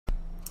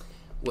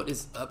What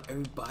is up,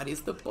 everybody? It's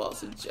the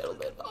boss and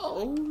gentleman.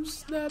 Oh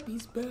snap,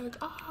 he's back.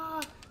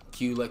 Ah,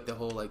 cue like the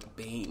whole like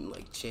Bane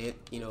like chant,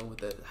 you know, with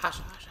the hash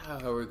hash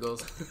however it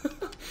goes,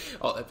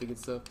 all epic and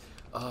stuff.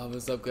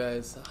 What's up,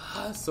 guys?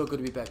 So good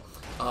to be back.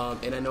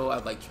 And I know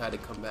I've like tried to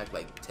come back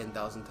like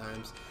 10,000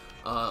 times,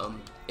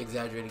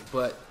 exaggerating,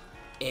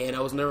 and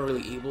I was never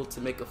really able to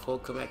make a full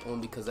comeback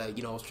only because I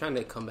was trying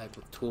to come back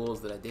with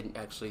tools that I didn't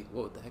actually,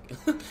 what the heck,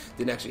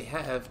 didn't actually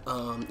have,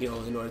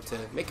 in order to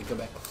make a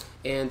comeback,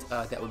 and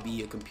that would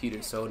be a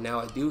computer. So now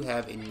I do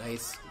have a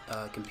nice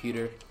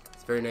computer.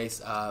 It's very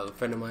nice. A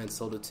friend of mine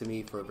sold it to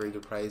me for a very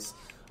good price.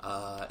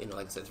 Like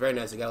I said, it's very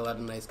nice. I got a lot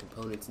of nice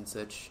components and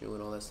such,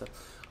 and all that stuff.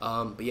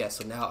 But yeah,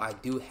 so now I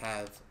do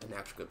have an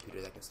actual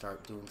computer that I can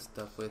start doing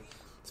stuff with.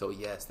 So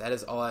yes, that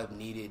is all I've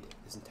needed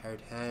this entire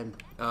time.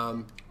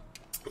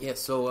 Yeah,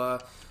 so,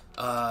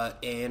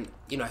 and,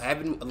 I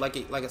haven't, like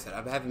I said,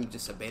 I haven't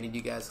just abandoned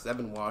you guys, because I've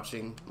been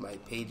watching my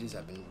pages,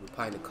 I've been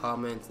replying to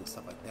comments and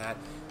stuff like that,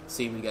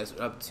 seeing what you guys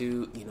are up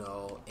to,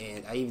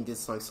 and I even did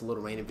some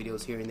little random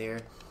videos here and there,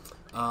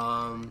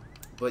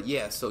 but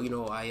yeah, so,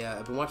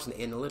 I've been watching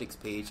the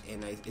analytics page,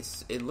 and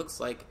it looks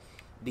like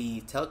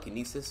the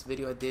telekinesis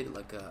video I did,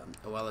 like, a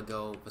while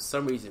ago, for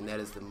some reason, that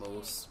is the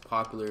most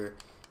popular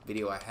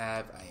video I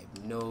have. I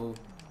have no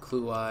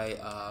clue why.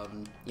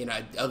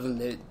 Other than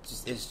that,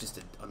 it's just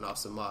an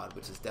awesome mod,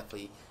 which is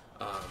definitely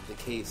the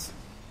case.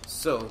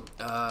 So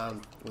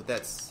with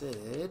that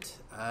said,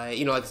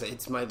 like I said,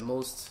 it's my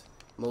most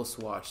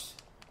watched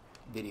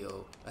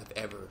video I've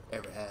ever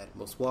had.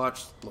 Most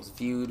watched, most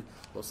viewed,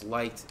 most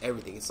liked,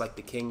 everything. It's like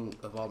the king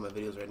of all my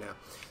videos right now.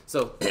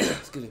 So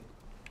excuse me.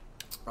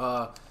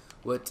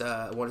 What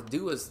I want to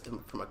do is,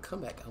 for my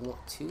comeback, I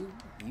want to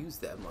use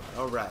that mod.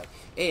 Alright.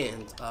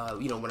 And,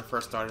 when I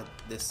first started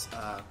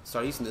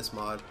using this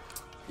mod,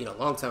 a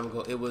long time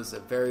ago, it was a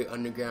very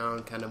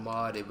underground kind of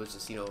mod. It was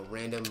just,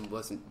 random,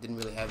 didn't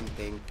really have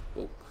anything,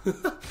 whoa.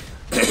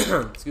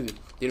 Excuse me,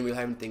 didn't really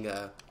have anything,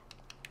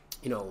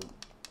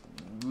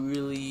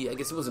 really, I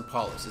guess it wasn't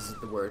polished, this is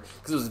the word,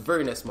 because it was a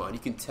very nice mod. I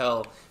could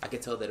tell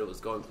that it was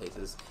going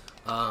places.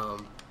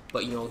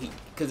 But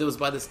because it was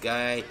by this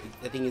guy,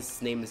 I think his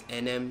name is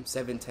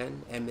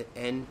NM710,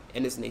 N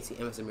is Nancy,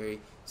 M is Mary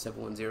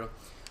 710.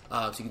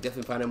 So you can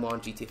definitely find him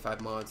on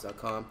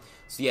GTA5mods.com.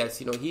 So yes,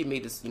 he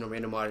made this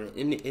random mod,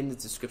 and in the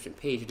description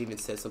page it even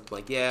says something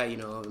like, yeah,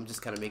 I'm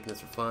just kind of making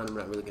this for fun. I'm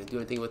not really gonna do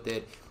anything with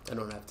it. I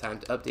don't have time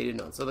to update it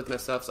and all this other kind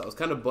of stuff. So I was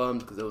kind of bummed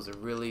because it was a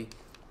really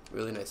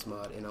nice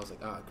mod, and I was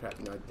like, oh crap,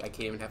 I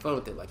can't even have fun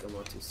with it like I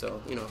want to.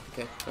 So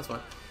okay, that's fine.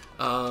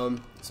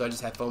 So I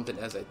just had fun with it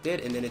as I did,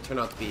 and then it turned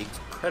out to be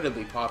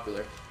incredibly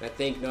popular. And I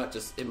think not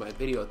just in my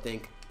video, I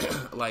think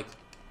like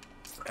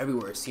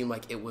everywhere, it seemed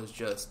like it was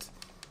just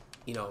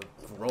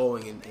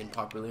growing in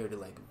popularity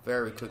like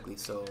very quickly.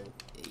 So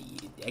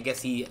I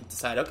guess he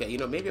decided, okay,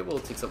 maybe I will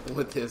take something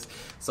with this.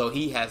 So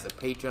he has a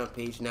Patreon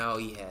page now.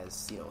 He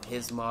has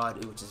his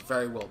mod, which is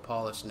very well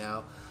polished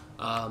now.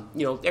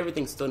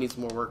 Everything still needs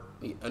more work.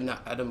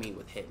 I don't mean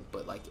with him,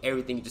 but like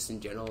everything just in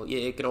general.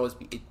 Yeah,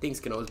 things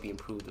can always be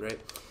improved,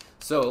 right?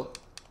 So,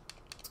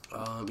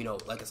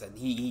 like I said,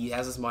 he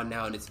has this mod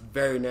now, and it's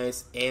very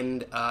nice.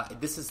 And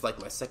this is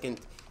like my second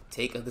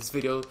take of this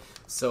video.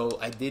 So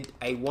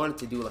I wanted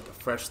to do like a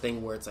fresh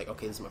thing where it's like,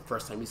 okay, this is my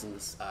first time using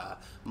this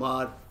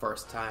mod,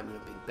 first time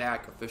being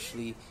back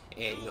officially,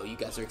 and you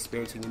guys are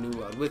experiencing the new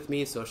mod with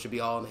me, so it should be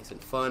all nice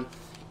and fun.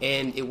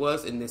 And it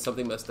was, and then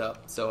something messed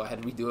up, so I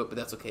had to redo it, but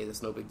that's okay,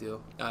 that's no big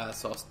deal.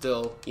 So I'll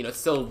still, it's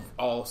still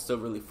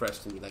really fresh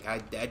to me. Like I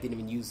didn't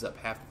even use up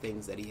half the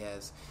things that he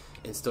has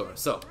in store.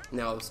 So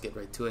now let's get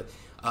right to it.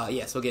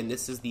 Yeah, so again,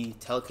 this is the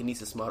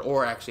telekinesis mod,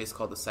 or actually it's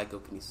called the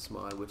psychokinesis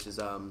mod, which is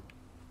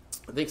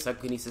I think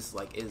psychokinesis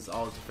is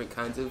all different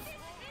kinds of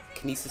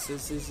kinesis,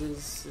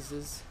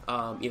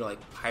 like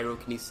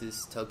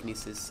pyrokinesis,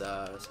 telekinesis,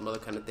 some other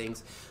kind of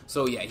things.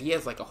 So yeah, he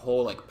has like a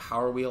whole like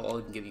power wheel. I'll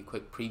even give you a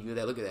quick preview of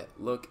that.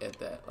 Look at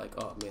that. Like,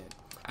 oh man,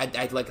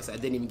 I like I said, I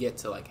didn't even get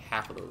to like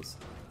half of those.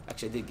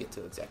 Actually, I did get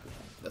to exactly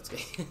half. That's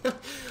okay. But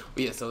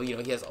yeah, so he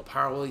has a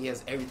power wheel. He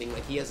has everything.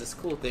 Like he has this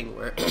cool thing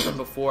where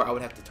before I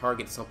would have to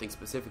target something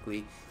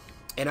specifically,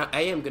 and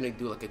I am gonna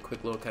do like a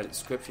quick little kind of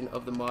description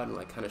of the mod and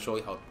like kind of show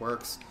you how it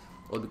works.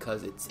 Well,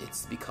 because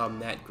it's become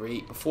that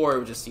great. Before it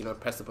was just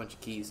press a bunch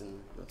of keys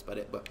and that's about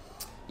it. But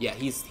yeah,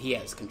 he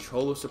has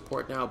controller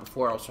support now.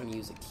 Before I was trying to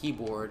use a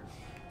keyboard,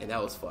 and that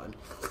was fun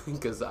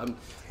because I'm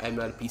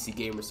not a PC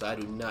gamer, so I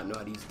do not know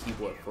how to use a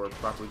keyboard for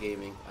proper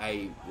gaming.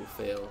 I will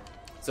fail.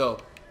 So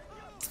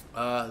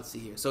let's see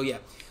here. So yeah,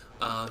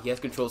 he has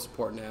control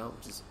support now,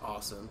 which is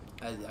awesome.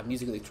 I'm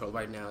using the control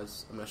right now.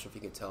 I'm not sure if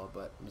you can tell,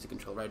 but I'm using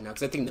control right now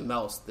because I think the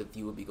mouse, the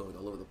view will be going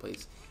all over the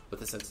place with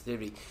the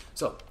sensitivity.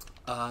 So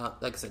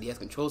like I said, he has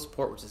control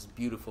support, which is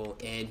beautiful,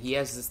 and he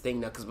has this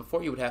thing now, because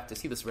before you would have to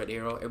see this red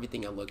arrow,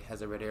 everything I look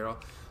has a red arrow,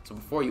 so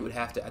before you would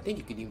have to, I think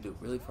you could even do it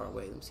really far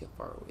away. Let me see how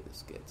far away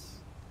this gets.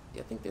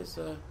 Yeah, I think there's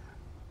let's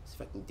see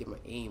if I can get my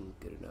aim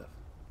good enough.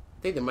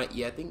 I think there might,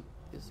 yeah, I think,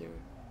 is there,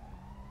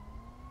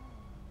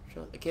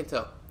 I can't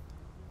tell.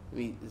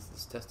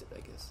 Let's test it, I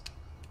guess.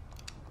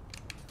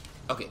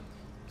 Okay,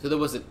 So there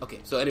wasn't okay.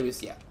 So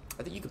anyways, yeah,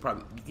 I think you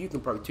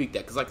can probably tweak that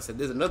because, like I said,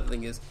 there's another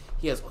thing is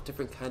he has all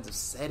different kinds of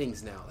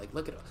settings now. Like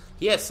look at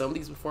he has some of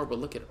these before, but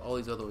look at all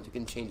these other ones. You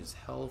can change his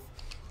health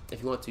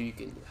if you want to. You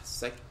can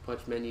second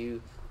punch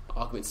menu,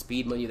 augment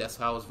speed menu. That's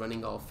how I was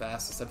running all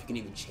fast and stuff. You can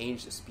even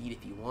change the speed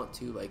if you want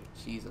to. Like,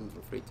 jeez, I'm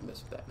afraid to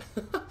mess with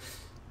that.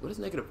 What does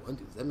 -1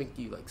 do? Does that make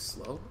you like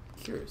slow?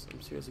 I'm curious.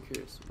 I'm seriously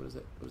curious. What does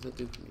that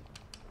do for me?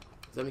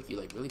 Does that make you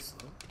like really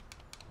slow?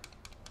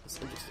 That's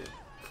interesting.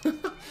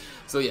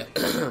 So yeah,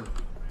 where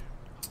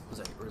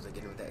was I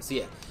getting with that? So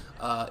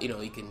yeah, you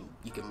know, you can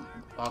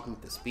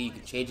augment the speed, you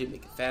can change it,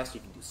 make it faster.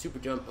 You can do super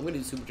jump. I'm gonna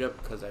do super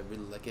jump because I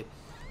really like it.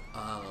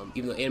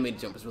 Even though animated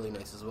jump is really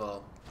nice as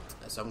well.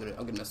 So I'm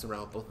gonna mess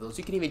around with both of those.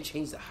 You can even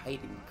change the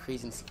height and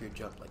crazy and secure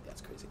jump. Like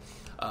that's crazy.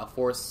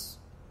 Force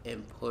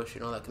and push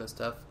and all that kind of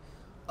stuff.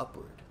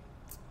 Upward,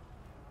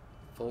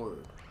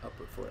 forward,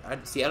 upward, forward. I'm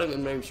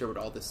not even sure what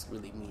all this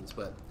really means,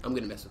 but I'm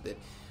gonna mess with it.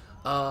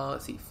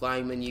 Let's see,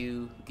 flying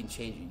menu. You can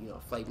change, you know,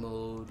 flight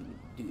mode. You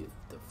can do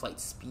the flight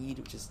speed,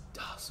 which is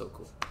so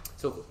cool,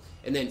 so cool.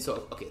 And then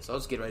so I'll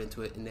just get right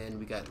into it. And then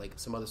we got like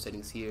some other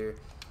settings here.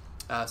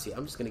 See,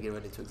 I'm just gonna get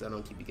right into it because I don't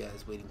want to keep you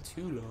guys waiting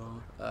too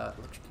long.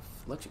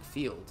 Electric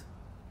field.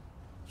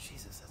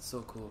 Jesus, that's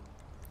so cool.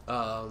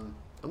 I'm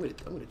gonna.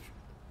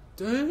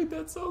 Dang,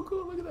 that's so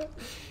cool. Look at that.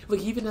 Look,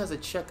 he even has a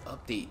check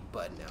update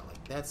button now.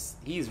 Like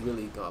he's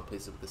really gone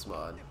places with this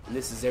mod. And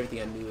this is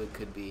everything I knew it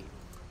could be.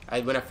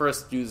 When I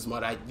first used this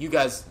mod, you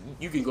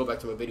can go back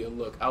to my video and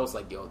look. I was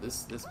like, yo,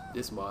 this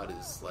mod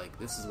is like,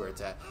 this is where it's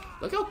at.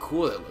 Look how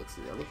cool that looks.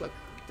 It look like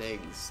dang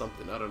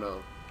something. I don't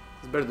know.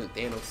 It's better than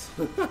Thanos.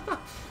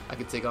 I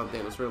could take on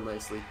Thanos real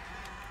nicely.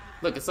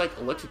 Look, it's like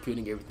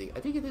electrocuting everything. I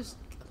think it just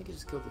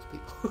killed those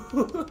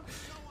people.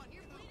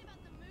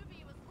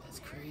 That's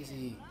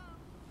crazy.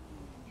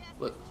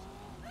 Look,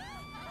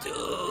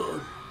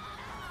 dude.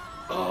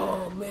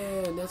 Oh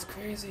man, that's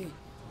crazy.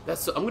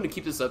 I'm gonna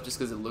keep this up just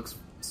because it looks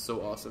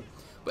so awesome.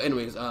 But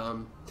anyways,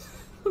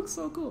 looks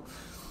so cool.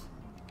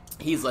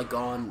 He's like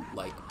gone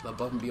like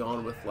above and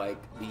beyond with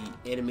like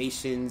the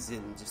animations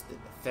and just the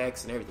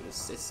effects and everything.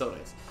 It's so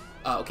nice.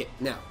 Okay,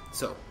 now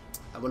so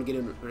I want to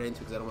get right into it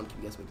because I don't want to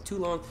keep you guys waiting too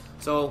long.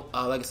 So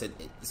like I said,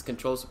 it's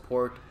control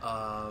support.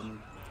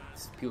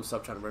 People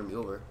stop trying to run me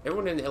over.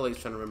 Everyone in LA is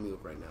trying to run me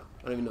over right now.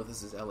 I don't even know if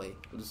this is LA.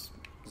 I'm just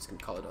gonna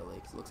call it LA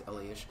because it looks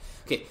LA-ish.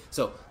 Okay,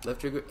 so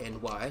left trigger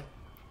and Y.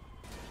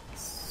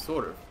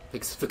 Sort of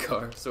picks up the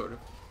car, sort of.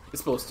 It's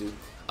supposed to.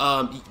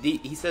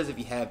 He says if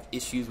you have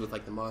issues with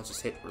like the mods,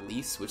 just hit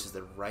release, which is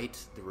the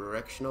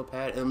directional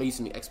pad. And I'm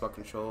using the Xbox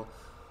control,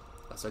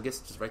 so I guess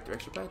just right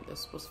directional pad.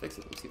 That's supposed to fix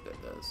it. Let's see if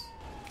that does.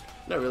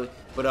 Not really,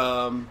 but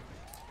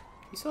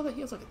you saw that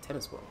he has like a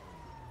tennis ball.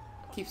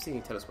 I keep seeing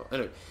a tennis ball.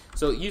 Anyway,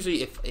 so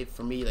usually if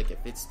for me like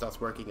if it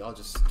stops working, I'll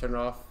just turn it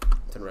off,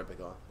 turn it right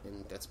back on,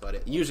 and that's about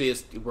it. Usually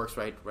it works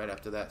right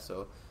after that.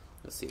 So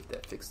let's see if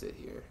that fixed it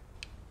here.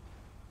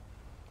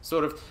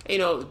 Sort of, you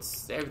know,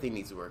 everything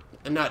needs to work,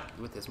 and not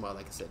with this mod,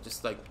 like I said.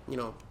 Just like, you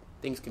know,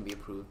 things can be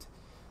improved.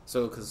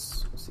 So,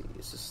 because let's see,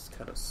 it's just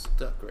kind of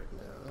stuck right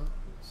now.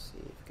 Let's see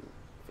if we can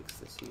fix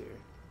this here.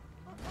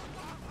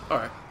 All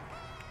right.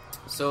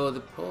 So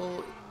the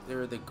pull,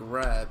 the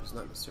grab is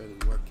not necessarily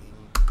working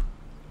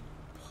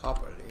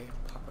properly.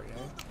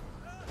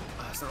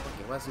 It's not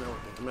working. Why is it not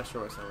working? I'm not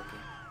sure why it's not working.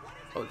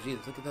 Oh,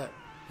 Jesus, look at that.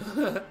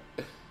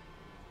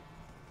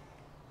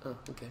 Oh,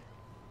 okay.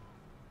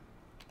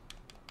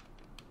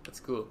 That's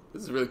cool.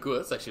 This is really cool.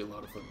 That's actually a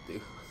lot of fun to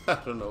do. I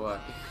don't know why.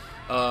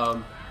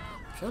 I'm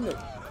trying to...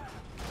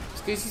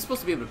 Because he's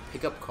supposed to be able to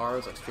pick up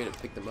cars, like straight up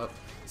pick them up.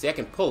 See, I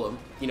can pull them,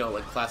 you know,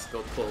 like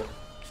classical pull.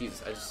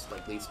 Jesus, I just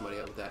like laid somebody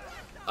out with that.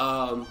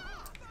 I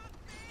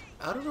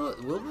don't know.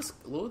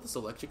 Will this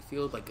electric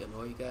field like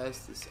annoy you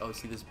guys?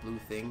 See this blue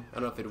thing? I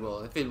don't know if it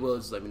will. If it will,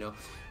 just let me know.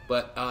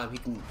 But he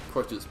can, of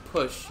course, do this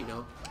push. You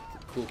know,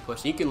 the cool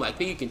push. And you can I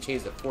think you can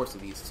change the force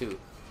of these too.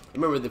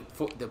 Remember the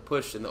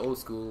push in the old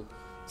school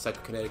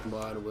Psychokinetic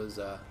mod was.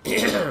 By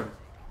the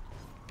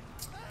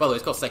way,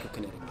 it's called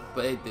Psychokinetic,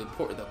 but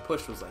the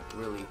push was like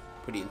really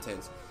pretty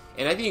intense.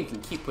 And I think you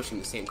can keep pushing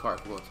the same car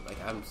if you want to. Like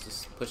I'm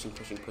just pushing,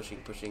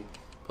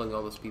 pulling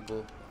all those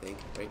people. I think,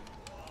 right?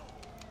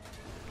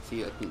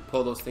 See, I can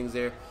pull those things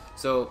there.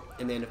 So,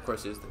 and then of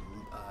course there's the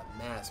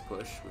mass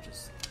push, which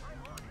is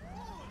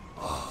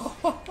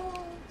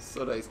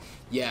so nice.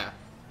 Yeah,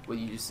 what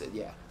you just said.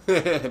 Yeah,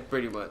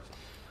 pretty much.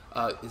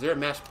 Is there a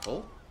mash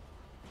pull?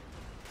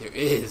 There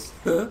is.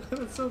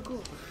 That's so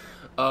cool.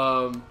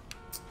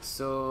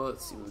 So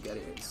let's see what we got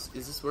here.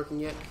 Is this working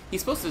yet? He's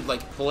supposed to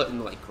like pull it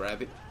and like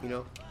grab it, you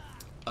know.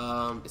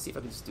 Let's see if I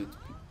can just do it.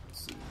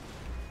 Let's see.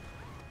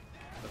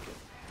 Okay,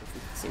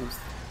 it seems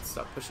to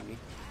stop pushing me.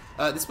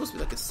 This is supposed to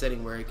be like a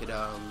setting where it could.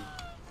 I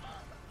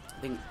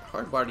think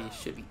hard body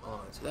should be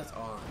on, so that's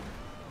on.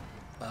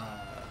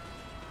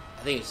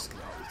 I think it's just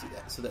gonna always do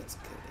that, so that's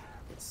good.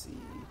 Let's see.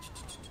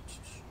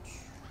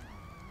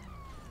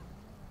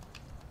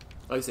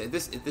 Like I said,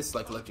 if this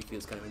like electric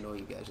field is kind of annoying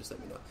you guys, just let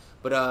me know.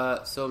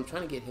 But so I'm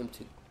trying to get him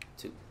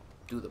to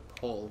do the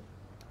pull.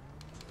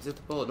 Is it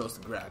the pull? No, it's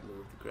the grab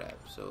move. The grab.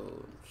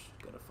 So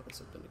gotta find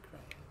something to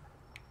grab.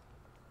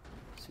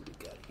 Let's see what we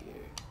got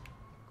here.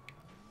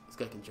 This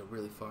guy can jump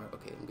really far.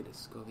 Okay, I'm gonna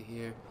just go over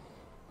here.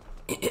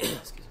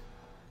 Excuse me.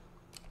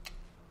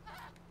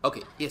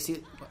 Okay, yeah,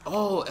 see,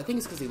 oh, I think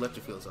it's because the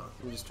electric field's on.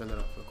 Let me just turn that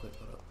off real quick.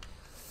 Hold up.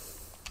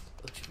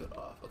 Electric field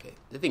off. Okay,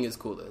 the thing is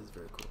cool though. It's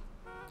very cool.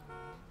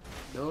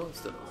 No, it's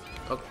still not.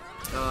 Okay,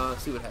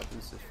 see what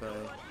happens if I...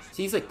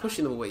 See, he's like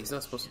pushing them away. He's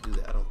not supposed to do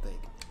that, I don't think.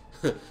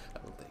 I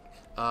don't think.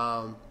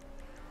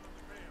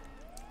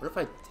 What if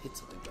I hit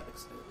something by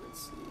accident?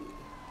 Let's see.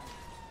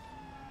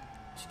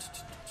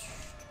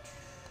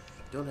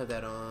 Don't have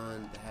that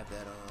on. I have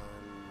that on.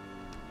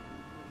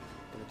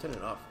 I'm gonna turn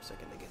it off for a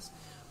second, I guess.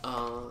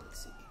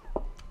 Let's see.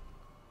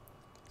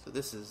 So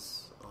this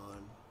is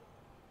on.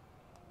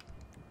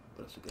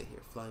 What else we got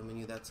here? Flying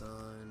menu, that's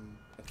on.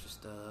 Extra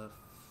stuff.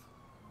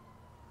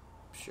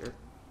 Sure.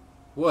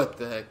 What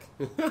the heck?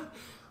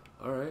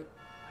 Alright.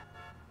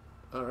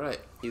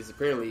 Alright. He's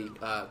apparently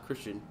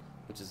Christian,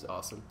 which is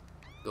awesome.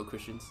 Go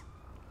Christians.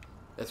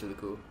 That's really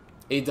cool.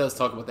 And he does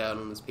talk about that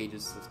on his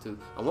pages and stuff too.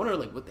 I wonder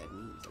like what that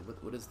means.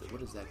 Like, what is that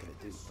gonna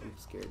do? I'm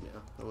scared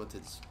now. I want to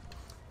just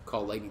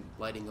call lighting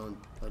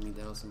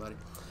down somebody.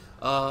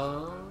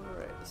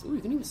 Alright. So, ooh,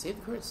 you can even save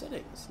the current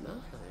settings.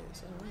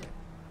 Nice. Alright.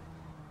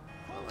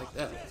 I like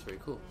that. That's very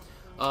cool.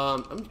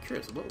 I'm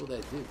curious, what will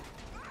that do?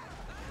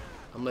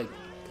 I'm like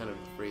kind of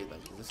afraid,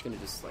 like, is this gonna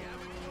just like...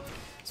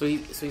 So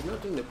he's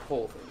not doing the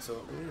pole thing, so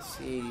let me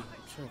see. I'm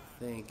trying to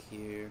think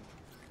here.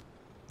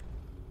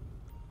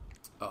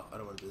 Oh, I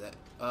don't want to do that.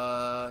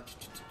 Is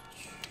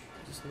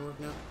this gonna work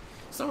now?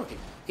 It's not working.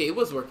 Okay, it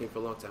was working for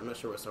a long time. I'm not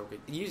sure what's not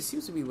working. It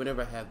seems to be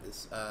whenever I have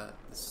this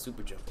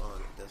super jump on,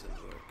 it doesn't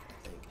work,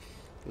 I think.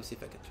 Let me see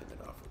if I can turn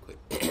that off real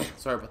quick.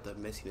 Sorry about the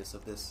messiness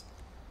of this.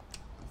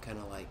 I'm kind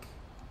of like,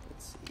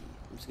 let's see.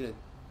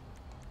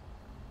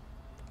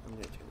 I'm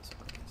gonna turn this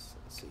on, I guess.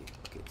 Let's see.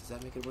 Okay, does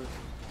that make it work?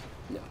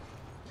 No.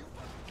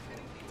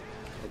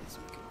 That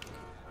doesn't make it work.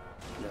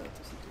 No, it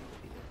doesn't do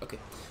it either. Okay.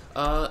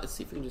 Let's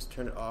see if we can just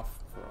turn it off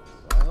for a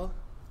while.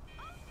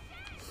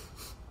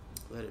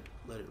 Let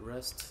it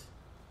rest,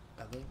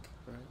 I think,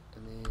 right?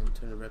 And then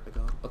turn it right back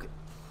on. Okay.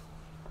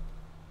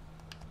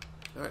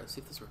 Alright, let's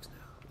see if this works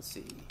now. Let's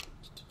see.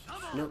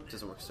 Nope, it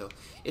doesn't work still.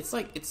 It's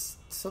like,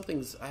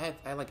 something's,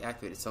 I like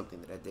activated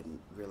something that I didn't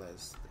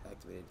realize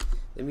activated.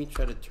 Let me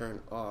try to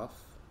turn off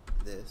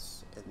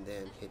this and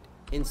then hit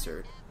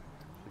insert,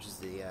 which is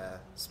the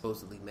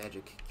supposedly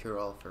magic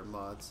cure-all for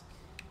mods.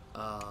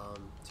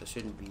 So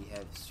shouldn't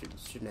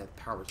have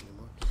powers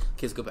anymore.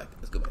 Okay, let's go back to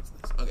this.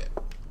 Okay.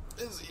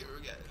 Let's see, here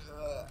we go.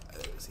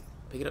 Let's see.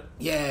 Pick it up.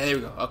 Yeah, there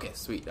we go. Okay,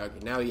 sweet. Okay,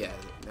 now he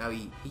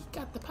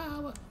got the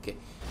power. Okay,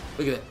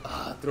 look at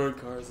that. Throwing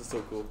cars is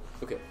so cool.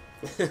 Okay,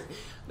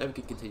 now we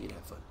can continue to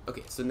have fun.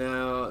 Okay, so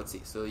now let's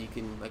see. So you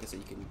can, like I said,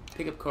 you can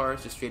pick up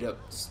cars, just straight up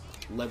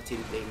levitate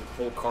a thing,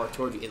 whole car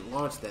toward you, and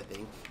launch that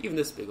thing. Even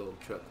this big old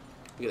truck.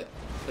 Look at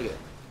that. Look at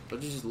that.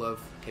 Don't you just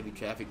love heavy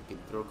traffic? You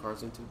can throw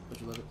cars into.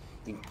 Don't you love it?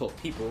 You can pull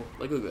people.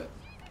 Like, look at that.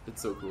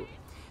 It's so cool.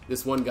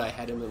 This one guy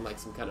had him in like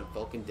some kind of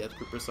Vulcan death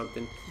grip or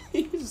something.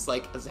 He was just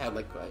like, just had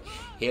like a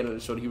hand on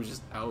his shoulder. He was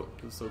just out.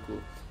 It was so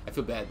cool. I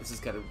feel bad. This is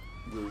kind of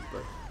rude,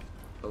 but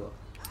oh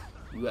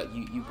well.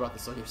 You brought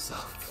this on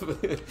yourself.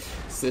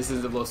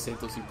 Citizens of Los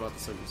Santos, you brought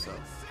this on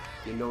yourself.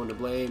 You're no one to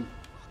blame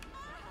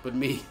but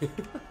me.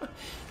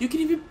 You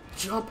can even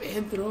jump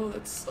and throw.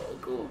 That's so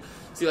cool.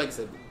 See, like I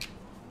said,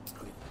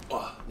 okay.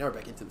 Oh, now we're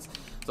back into this.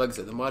 So like I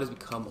said, the mod has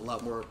become a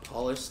lot more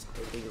polished.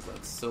 Everything is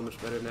like so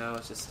much better now.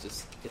 It's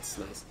just it's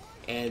nice.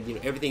 And you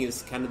know, everything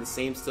is kind of the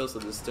same still. So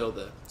there's still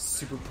the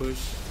super push.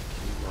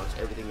 You launch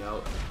everything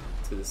out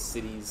to the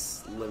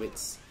city's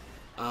limits.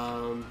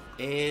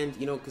 And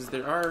you know, because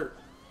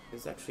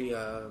there's actually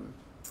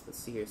let's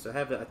see here. So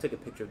I took a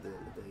picture of the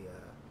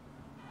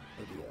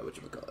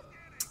whatchamacallit,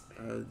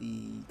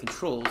 the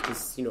controls,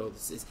 because you know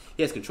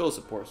he has control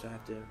support, so I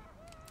have to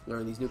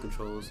learn these new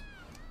controls.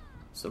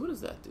 So what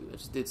does that do? I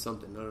just did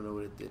something. I don't know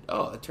what it did.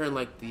 Oh, it turned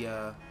like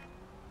the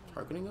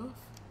targeting off.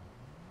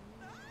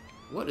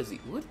 What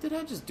did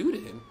I just do to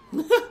him?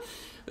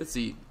 Let's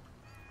see.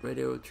 Right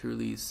arrow to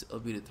release,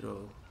 LB to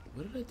throw.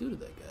 What did I do to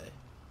that guy?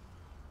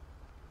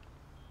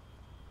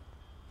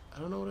 I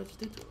don't know what I just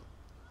did to him.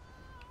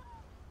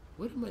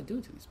 What am I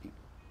doing to these people?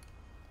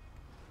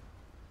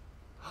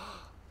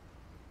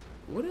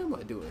 What am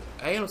I doing?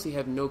 I honestly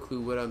have no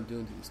clue what I'm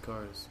doing to these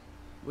cars.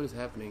 What is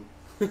happening?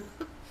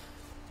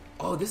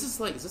 Oh, is this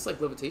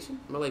like levitation?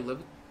 Am I like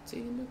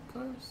levitating the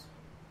cars?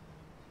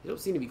 They don't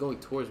seem to be going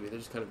towards me. They're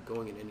just kind of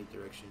going in any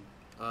direction.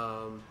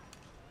 What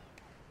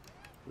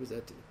does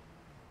that do?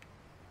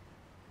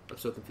 I'm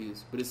so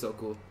confused, but it's so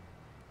cool.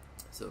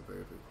 So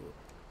very, very cool.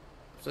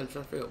 I'm trying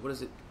to figure out what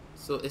is it.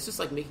 So it's just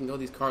like making all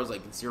these cars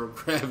like zero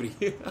gravity.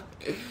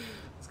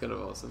 It's kind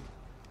of awesome.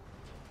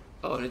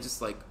 Oh, and it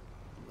just like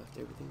left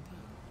everything down.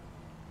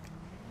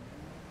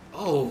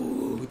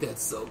 Oh,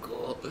 that's so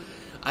cool.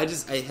 I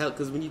held,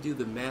 because when you do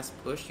the mass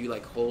push, you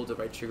like hold the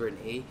right trigger and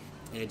A,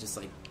 and it just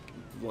like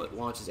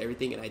launches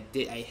everything. And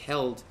I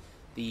held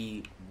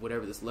the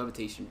whatever this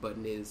levitation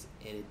button is,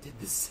 and it did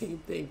the same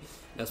thing.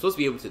 And I'm supposed to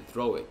be able to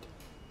throw it.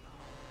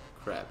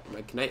 Crap.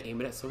 Can I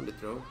aim it at someone to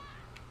throw?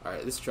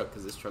 Alright, this truck,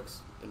 because this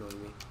truck's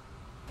annoying me.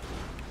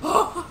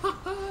 Oh,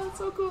 that's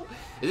so cool.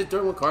 Is it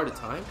throwing one car at a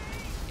time?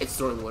 It's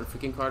throwing one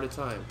freaking car at a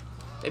time.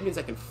 That means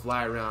I can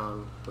fly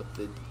around with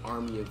the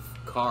army of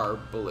car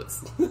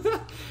bullets.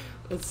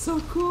 That's so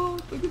cool.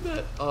 Look at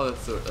that. Oh,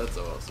 that's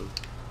so awesome.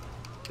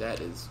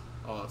 That is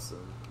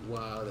awesome.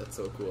 Wow, that's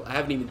so cool. I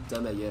haven't even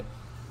done that yet.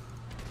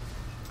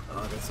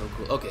 Oh, that's so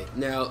cool. Okay,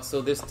 now,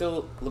 so there's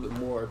still a little bit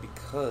more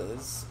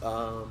because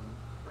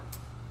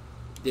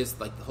there's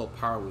like the whole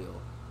power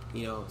wheel,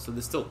 you know. So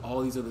there's still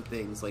all these other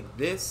things like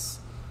this.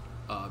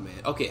 Oh man.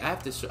 Okay, I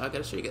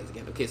gotta show you guys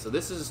again. Okay, so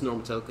this is just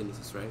normal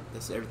telekinesis, right?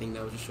 That's everything that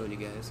I was just showing you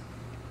guys.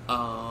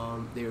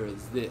 There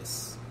is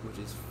this, which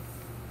is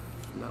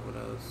not what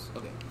I was.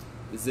 Okay,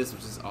 there's this,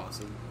 which is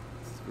awesome.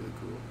 This is really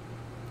cool.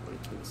 I'm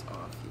gonna turn this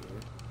off here.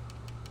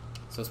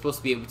 So I'm supposed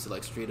to be able to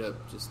like straight up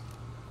just,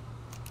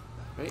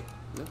 right?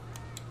 No?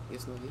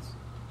 Yes, no, yes.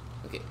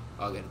 Okay.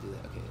 Oh, I gotta do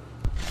that. Okay.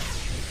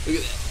 Look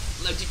at that.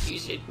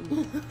 Electrocution.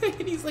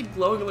 And he's like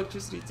glowing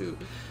electricity too.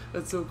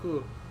 That's so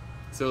cool.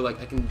 So like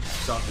I can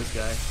shock this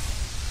guy.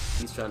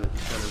 He's trying to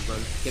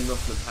run. Get him up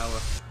from the power.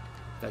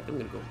 In fact, I'm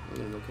gonna go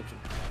catch him.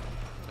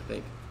 I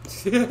think.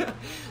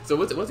 So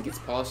once it gets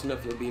polished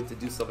enough, you'll be able to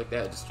do stuff like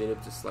that. Just straight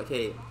up, just like,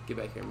 hey, get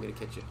back here. I'm gonna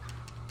catch you.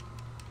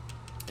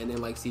 And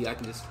then like, see, I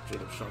can just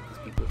straight up shock these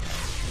people.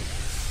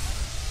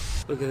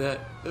 Look at that.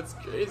 That's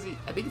crazy.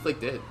 I think he's like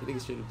dead. I think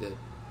he's straight up dead.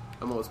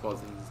 I'm almost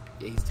positive.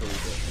 He's totally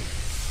dead.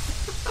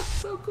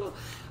 So cool.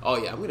 Oh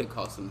yeah, I'm gonna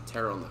cause some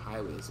terror on the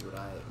highways. Is what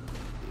I am gonna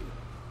do.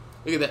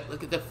 Look at that.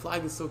 Look at that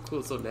flying. Is so cool.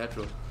 It's so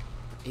natural.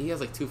 And he has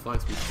like 2 flying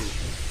speeds too.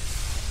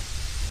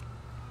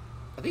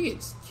 I think it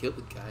just killed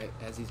the guy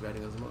as he's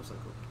riding on his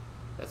motorcycle.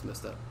 That's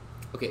messed up.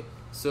 Okay,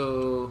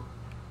 so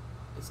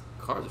his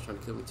cars are trying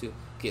to kill me too.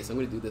 Okay, so I'm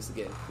gonna do this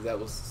again because that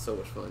was so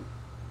much fun.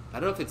 I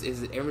don't know if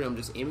is it everyone I'm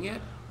just aiming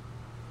at.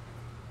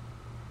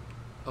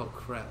 Oh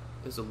crap!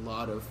 There's a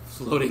lot of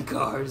floating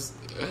cars.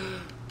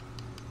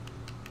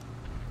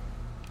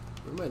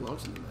 Where am I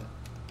launching them at?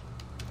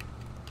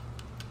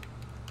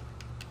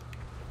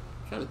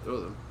 I'm trying to throw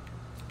them.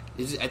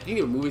 It's just, I think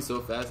they're moving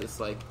so fast. It's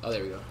like, oh,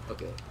 there we go.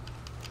 Okay.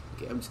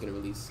 Okay, I'm just gonna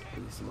release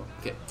them all.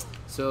 Okay.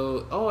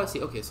 So, oh, I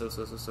see. Okay, so let's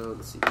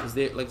see. Because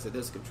like I said,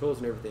 there's controls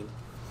and everything.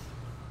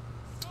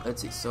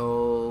 Let's see.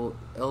 So,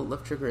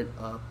 left trigger and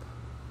up,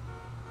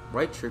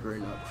 right trigger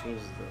and up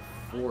changes the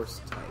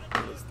force type.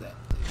 What is that?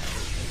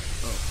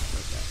 Oh,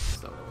 like that.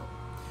 That's not what I want.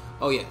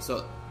 Oh yeah.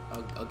 So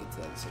I'll get to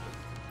that in a second.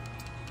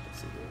 Let's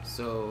see here.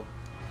 So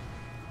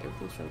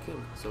everything's trying to kill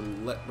me. So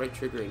right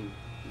trigger and no.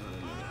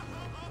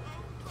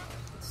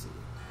 Let's see.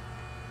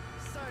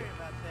 Sorry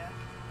about that.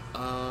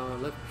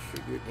 Left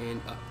trigger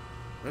and up.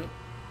 Right.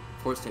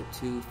 Force type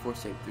 2,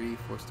 force type 3,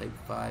 force type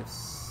 5,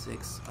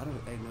 6. I have no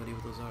idea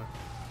what those are.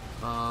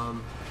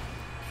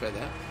 Try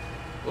that.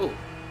 Oh,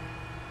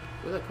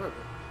 where'd that car go?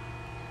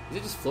 Is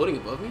it just floating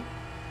above me?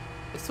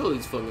 It's totally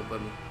just floating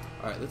above me.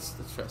 Alright, let's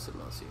try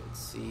something else here. Let's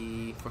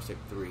see. Force type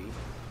 3.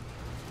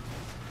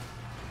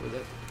 What is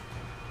that?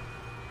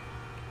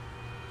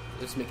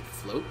 Let's make it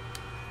float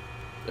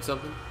or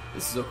something.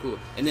 This is so cool.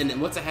 And then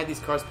once I had these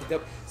cars picked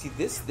up, see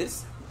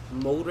this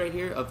mode right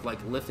here of like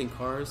lifting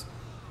cars.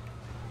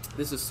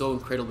 This is so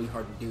incredibly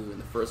hard to do in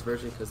the first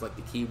version because like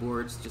the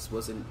keyboards just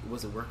wasn't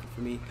working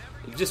for me.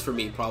 Just for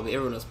me, probably.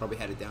 Everyone else probably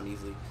had it down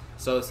easily.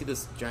 So see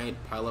this giant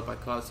pileup I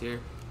caused here.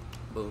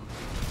 Boom.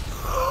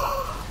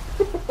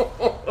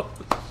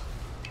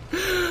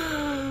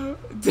 That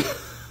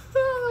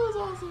was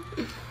awesome.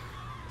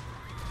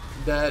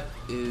 That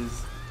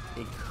is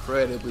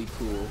incredibly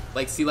cool.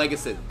 Like, see, like I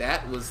said,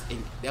 that was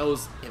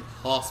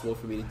impossible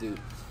for me to do.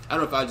 I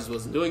don't know if I just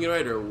wasn't doing it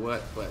right or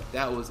what, but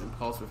that was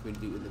impossible for me to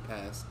do in the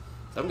past.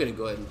 So I'm gonna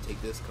go ahead and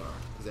take this car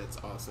because that's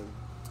awesome.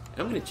 And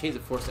I'm gonna change the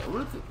force type.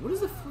 What does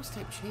the force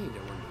type change? I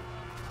wonder.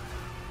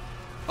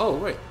 Oh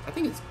right, I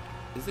think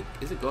is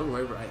it going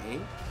wherever I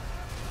aim?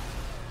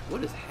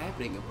 What is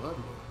happening above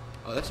me?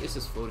 Oh, it's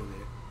just floating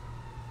there.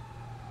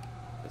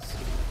 Let's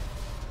see.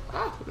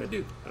 Ah, what did I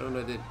do? I don't know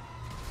what I did.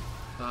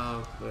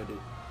 What did I do?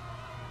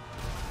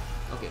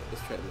 Okay,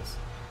 let's try this.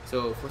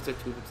 So, force type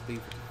 2, 3,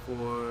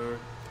 4.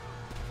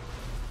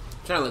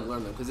 I'm trying to like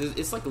learn them because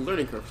it's like a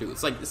learning curve too.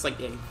 It's like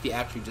if you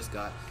actually just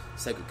got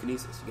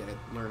psychokinesis, you gotta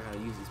learn how to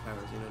use these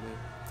powers. You know what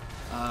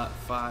I mean?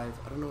 5.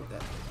 I don't know what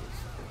that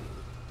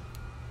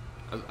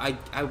is.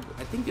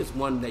 I think there's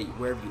one that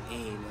wherever you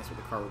aim, that's where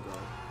the car will go.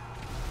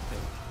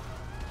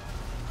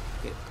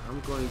 Okay, I'm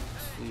going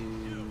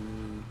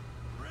to.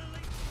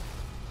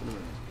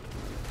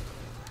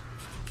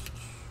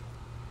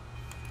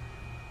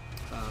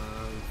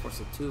 Force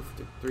a 2,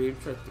 3. I'm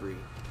trying 3.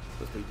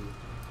 What's 3 do?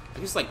 I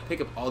just like pick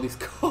up all these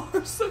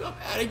cars. Like I'm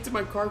adding to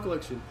my car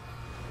collection,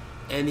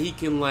 and he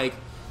can like.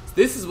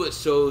 This is what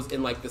shows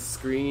in like the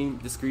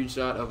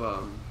screenshot of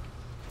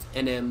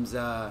NM's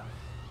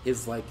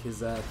his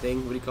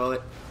thing. What do you call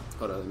it?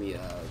 Hold on, let me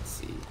let's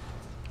see.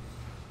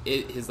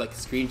 His like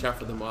screenshot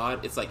for the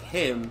mod. It's like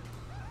him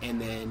And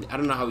then I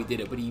don't know how he did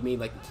it, but he made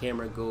like the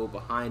camera go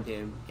behind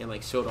him and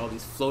like showed all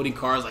these floating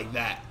cars like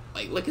that.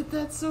 Like, look at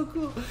that, so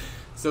cool.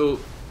 So,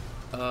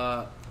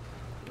 oh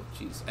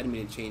jeez, I didn't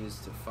mean to change this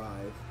to 5.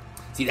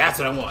 See, that's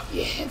what I want.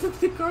 Yeah,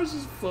 the car's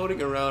just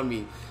floating around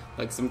me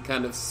like some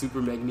kind of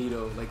super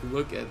Magneto. Like,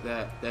 look at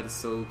that. That is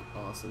so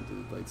awesome,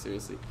 dude. Like,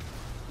 seriously.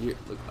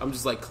 Look, I'm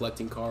just like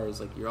collecting cars.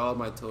 Like, you're all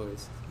my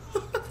toys.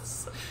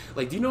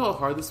 Like, do you know how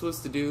hard this was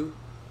to do?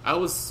 I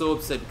was so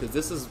upset because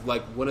this is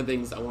like one of the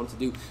things I wanted to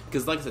do.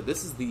 Because, like I said,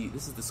 this is the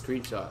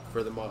screenshot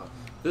for the mod.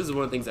 This is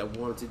one of the things I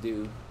wanted to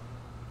do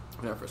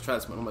when I first tried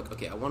this mod. I'm like,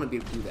 okay, I want to be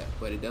able to do that,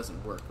 but it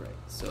doesn't work right.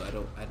 So I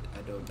don't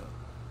know.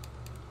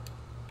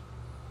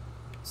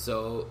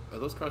 So are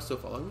those cars still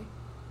following me?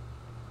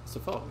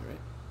 Still following me, right?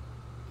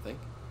 I think.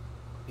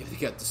 Maybe they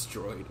got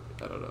destroyed.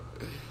 I don't know.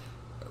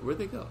 Where'd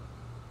they go?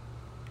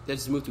 Did I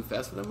just move too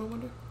fast for them, I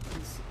wonder?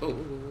 Oh.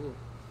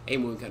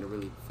 I'm moving kind of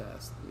really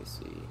fast. Let me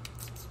see.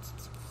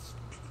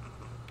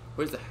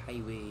 Where's the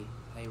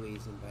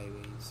highways and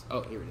byways?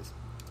 Oh, here it is.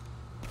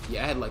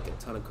 Yeah, I had like a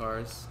ton of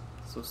cars.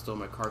 So stole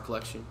my car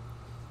collection.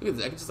 Look at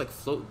this. I can just like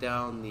float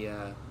down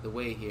the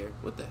way here.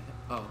 What the heck?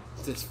 Oh,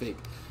 that's fake.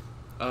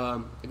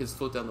 I can just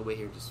float down the way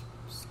here. Just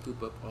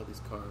scoop up all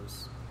these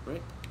cars,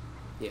 right?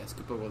 Yeah,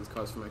 scoop up all these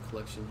cars for my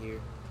collection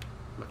here.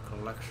 My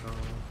collection.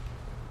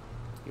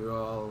 You're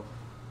all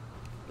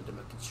under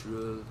my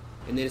control.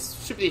 And then it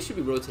should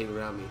be rotating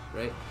around me,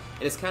 right?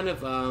 And it's kind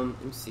of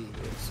let me see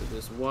here. So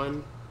there's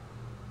 1,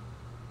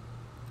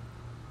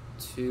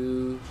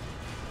 2.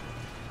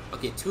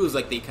 Okay, 2 is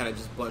like they kind of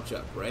just bunch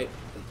up, right?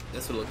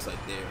 That's what it looks like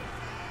there.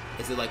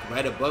 Is it like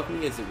right above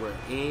me? Is it where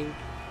I aim?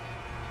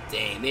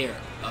 Dang, they're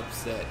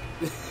upset.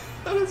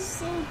 That is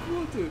so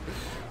cool, dude.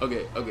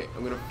 Okay. I'm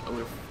gonna.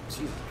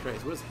 Jesus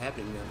Christ, what is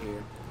happening down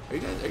here?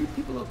 Are you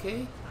people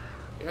okay?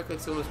 You act like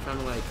someone's trying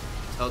to like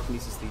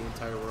telekinesis the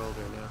entire world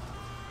right now.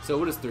 So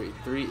what is 3?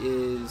 3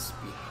 is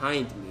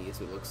behind me, is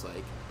what it looks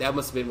like. That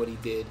must have been what he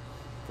did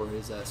for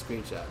his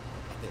screenshot,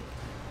 I think.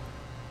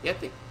 Yeah, I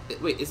think.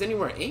 Wait, is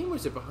anywhere I aim or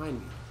is it behind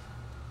me?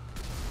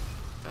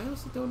 I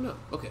honestly don't know.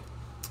 Okay.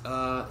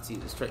 Let's see.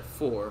 Let's try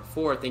 4.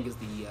 4, I think, is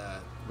the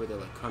where they're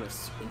like kind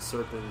of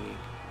encircling me.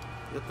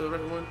 Is that the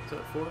right one? Is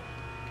that 4?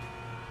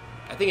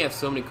 I think I have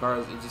so many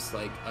cars. It's just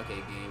like, okay,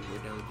 game, we're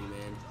done with you,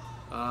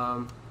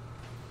 man.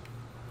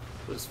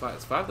 What is 5?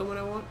 Is 5 the one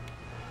I want?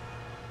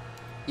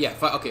 Yeah,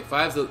 5. Okay,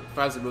 5's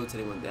the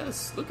rotating one.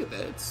 Yes, look at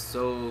that. It's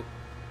so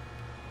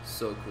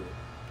cool.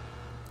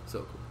 So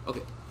cool.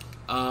 Okay.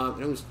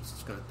 And I'm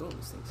just gonna throw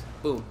these things.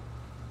 Boom.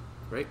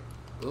 Right?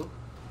 Boom.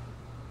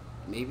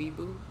 Maybe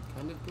boom.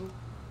 Kind of boom.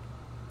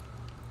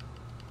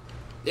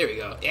 There we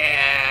go.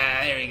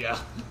 Yeah, there we go.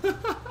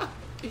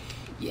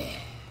 Yeah.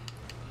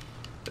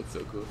 That's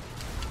so cool.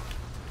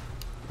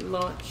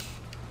 Launch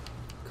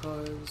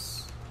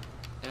cars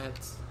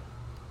at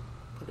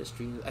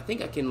pedestrians. I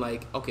think I can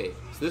like. Okay,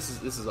 so this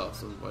is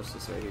awesome. Watch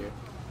this right here.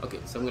 Okay,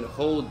 so I'm gonna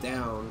hold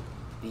down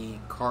the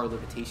car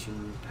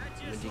levitation.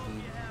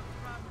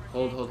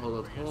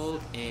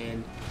 Hold,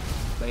 and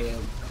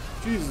bam.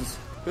 Jesus.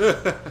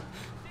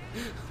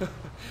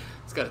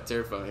 It's kind of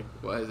terrifying.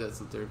 Why is that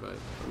so terrifying?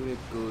 I'm gonna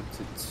go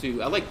to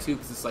 2. I like 2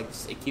 because it's like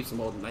it keeps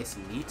them all nice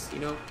and neat. You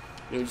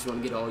just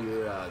want to get all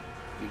your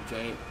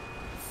giant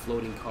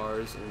floating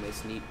cars in a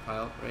nice neat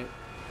pile, right?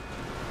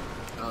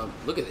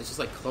 Look at it, it's just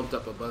like clumped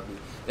up above me.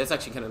 That's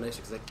actually kind of nice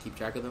because I can keep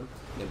track of them.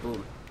 And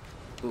then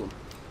boom.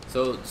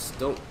 So just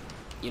don't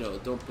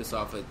piss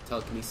off a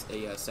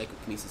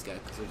psychokinesis guy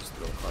because they'll just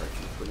throw a car at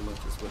you. Pretty much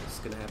is what's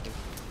gonna happen.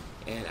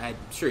 And I'm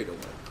sure you don't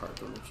want a car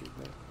thrown at you,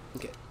 right?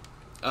 Okay.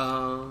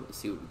 Let's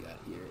see what we got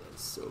here.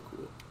 It's so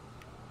cool.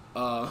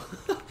 Oh,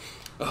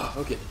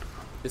 okay.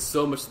 There's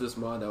so much to this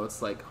mod now.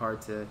 It's like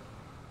hard to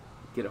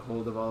get a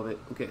hold of all of it.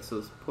 Okay, so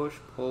it's push,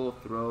 pull,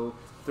 throw.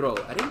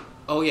 I didn't.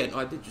 Oh yeah, no,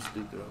 I did just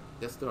do throw.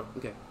 That's throw.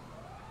 Okay.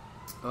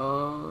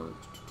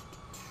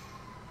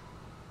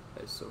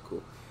 That's so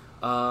cool.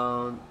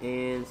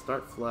 And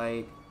start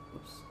flight.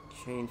 Oops.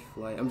 Change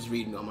flight. I'm just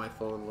reading on my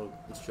phone little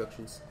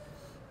instructions.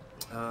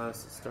 So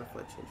start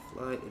flight, change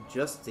flight,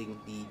 adjusting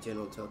the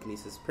general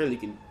telekinesis. Apparently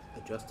you can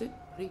adjust it.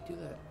 How do you do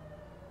that?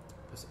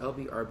 Press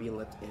LB, RB, and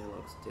left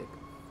analog stick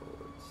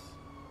forwards.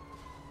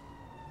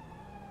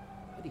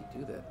 How do you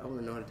do that? I want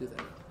to know how to do that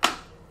now.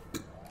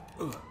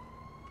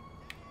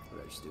 What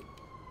did I just do?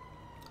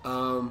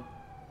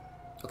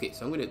 Okay,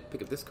 so I'm going to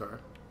pick up this car.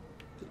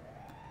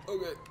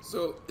 Okay,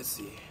 so let's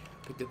see.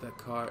 Picked up that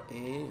car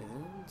and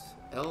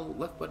L,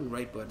 left button,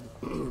 right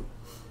button.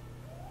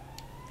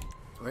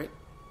 Right?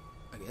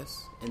 I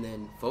guess. And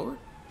then forward.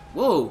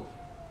 Whoa!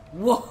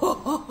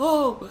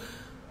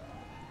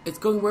 It's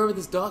going wherever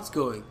this dot's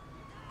going.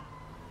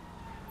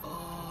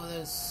 Oh,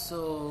 that's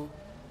so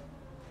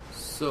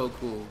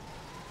cool.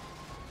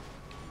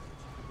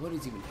 What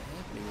is even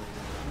happening right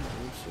now? I'm not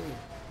really sure.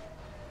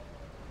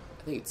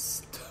 I think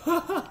it's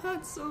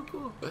that's so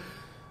cool.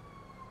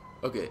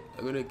 Okay,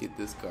 I'm gonna get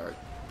this card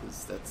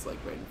because that's like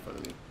right in front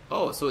of me.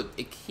 Oh, so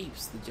it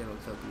keeps the general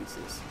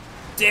telekinesis.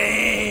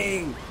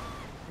 Dang!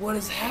 What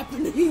is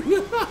happening?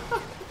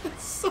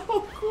 It's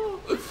so cool.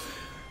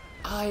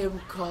 I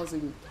am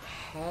causing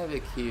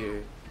havoc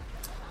here.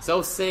 So I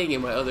was saying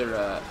in my other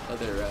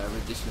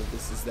rendition of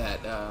this is that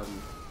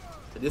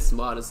this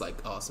mod is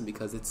like awesome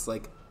because it's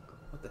like,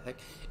 what the heck?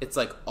 It's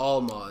like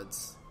all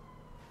mods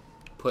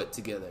put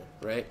together,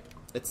 right?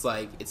 It's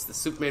like, it's the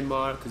Superman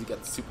mod because you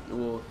got the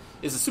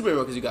it's the Superman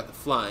mod because you got the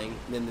flying,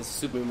 and then this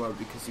Superman mod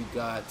because you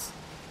got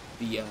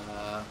the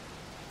let's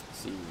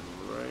see,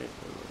 right?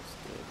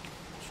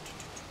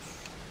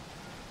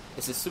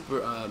 It's a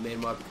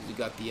Superman mod because you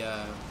got the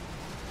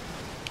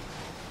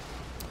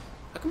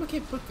how come I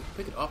can't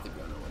pick it off the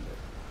ground? I wonder.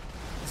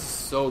 It's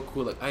so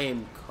cool. Like, I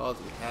am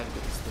causing havoc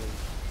with this thing.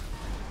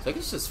 So I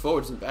guess it's just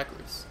forwards and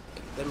backwards.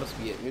 Like, that must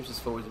be it. Maybe it's just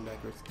forwards and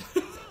backwards.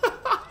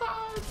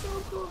 It's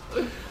so cool.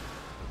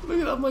 Look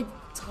at, I'm like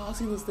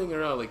tossing this thing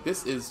around. Like,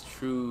 this is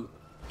true.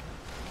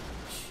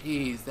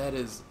 Jeez, that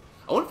is.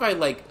 I wonder if I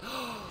like.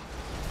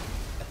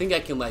 I think I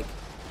can like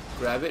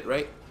grab it,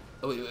 right?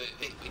 Oh wait,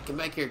 come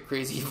back here,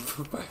 crazy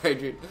fire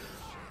hydrant.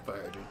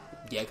 Fire hydrant.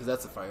 Yeah, because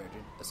that's a fire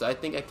hydrant. So I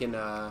think I can.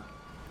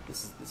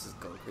 This is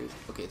going crazy.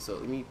 Okay, so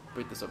let me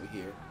break this over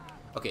here.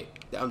 Okay,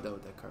 I'm done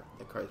with that car.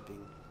 That car is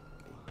being.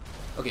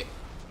 Okay,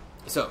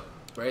 so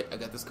right, I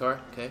got this car.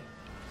 Okay,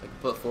 so I can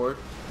pull it forward.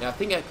 Now I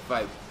think if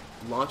I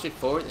launch it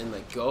forward and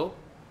like go,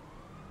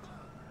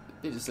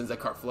 it just sends that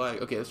car flying.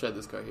 Okay, let's try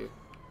this car here.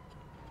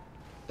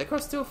 That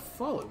car's still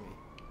following me.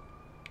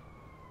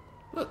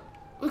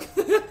 Look at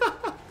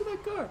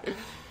that car.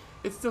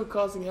 It's still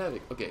causing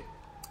havoc. Okay,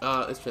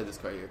 let's try this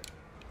car here.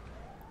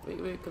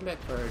 Wait, come back,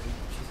 car.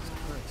 Jesus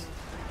Christ,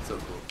 so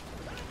cool.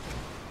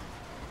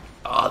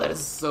 Oh, that is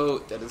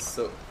so.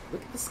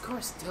 Look at this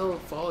car still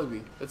following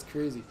me. That's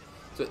crazy.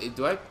 So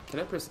can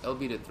I press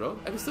LB to throw?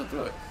 I can still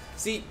throw it.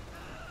 See,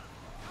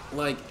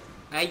 like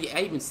I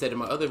even said in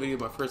my other video,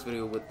 my first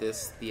video with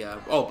this,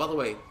 oh, by the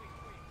way,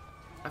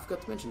 I forgot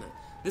to mention that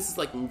this is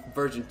like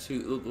version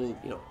 2,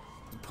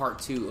 part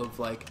 2 of,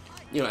 like,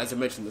 as I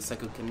mentioned, the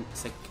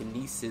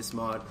Psychokinesis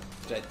mod,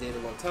 which I did a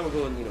long time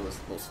ago, and it was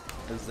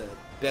the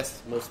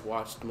best, most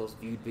watched, most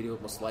viewed video,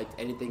 most liked,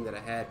 anything that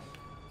I had.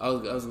 I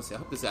was gonna say, I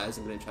hope this guy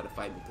isn't gonna try to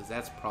fight me, because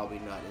that's probably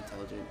not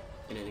intelligent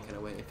in any kind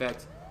of way. In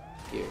fact,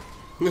 here.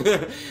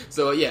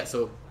 So yeah,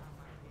 so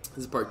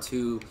this is part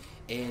 2,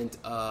 and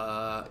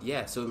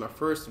yeah. So in my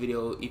first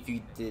video, if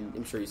you didn't,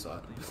 I'm sure you saw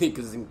it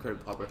because it's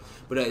incredibly popular.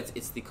 But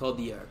it's called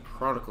the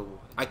Chronicle.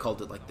 I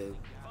called it like the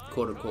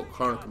quote-unquote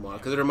Chronicle mod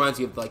because it reminds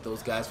you of like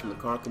those guys from the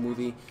Chronicle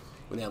movie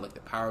when they had like the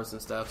powers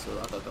and stuff. So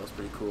I thought that was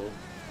pretty cool.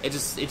 It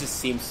just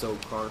seems so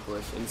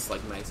Chronicle-ish, and it's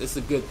like nice. It's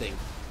a good thing.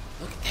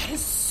 Look, that is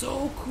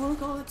so cool.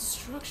 Look at all that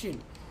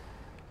destruction.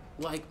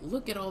 Like,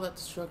 look at all that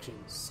destruction.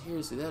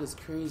 Seriously, that is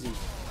crazy.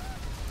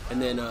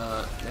 And then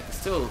I can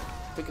still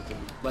pick at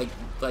them. Like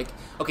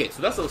okay,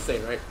 so that's what I was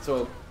saying, right?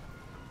 So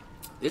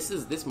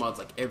this mod's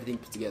like everything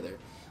put together.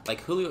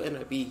 Like Julio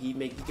NIB, he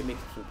can make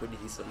some pretty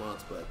decent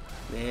mods, but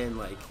man,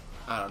 like,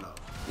 I don't know.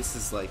 This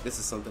is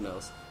something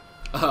else.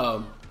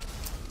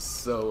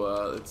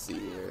 So let's see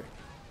here.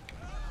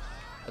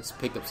 I just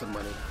picked up some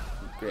money.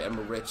 Great, I'm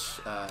a rich,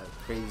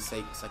 crazy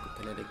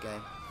psychokinetic guy.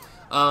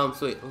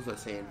 So wait, what was I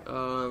saying?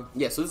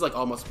 Yeah, so this is like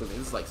all mods. This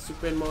is like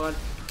Superman mod.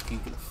 You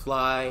can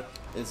fly.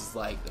 This is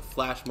like the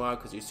Flash mod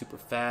because you're super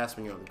fast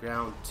when you're on the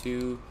ground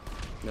too,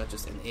 not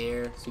just in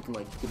air. So you can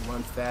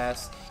run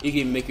fast. You can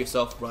even make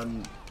yourself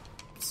run,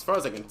 as far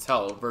as I can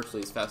tell,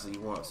 virtually as fast as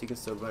you want. So you can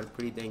still run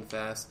pretty dang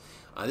fast.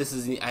 I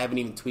haven't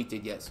even tweaked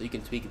it yet, so you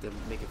can tweak it to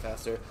make it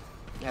faster.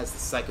 It has the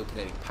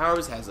psychokinetic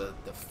powers, has the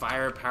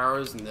fire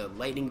powers and the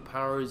lightning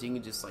powers. You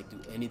can just like do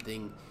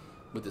anything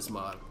with this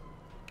mod.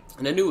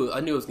 And I knew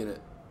it was gonna.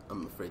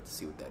 I'm afraid to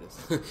see what that is.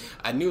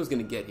 I knew it was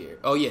gonna get here.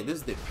 Oh yeah, this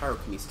is the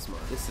pyrokinesis mod.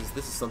 This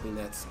is something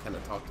that's kind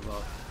of talked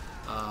about.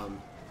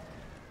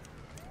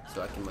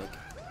 So I can make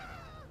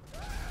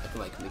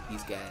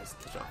these guys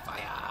catch on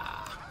fire.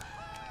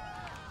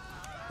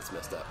 It's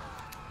messed up.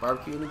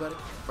 Barbecue, anybody?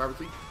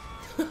 Barbecue?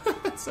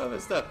 It's so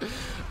messed up.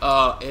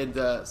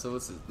 So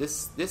what's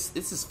this?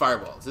 This is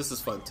fireballs. This is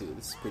fun too.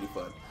 This is pretty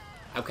fun.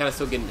 I'm kind of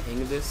still getting the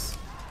hang of this.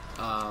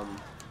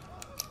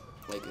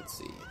 Like, let's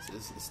see.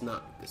 It's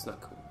not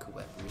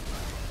correct for me.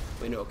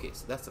 Wait, no. Okay,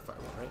 so that's the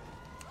fireball, right?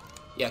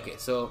 Yeah. Okay,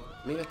 so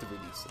maybe I have to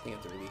release. I think I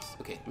have to release.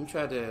 Okay, let me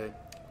try to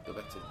go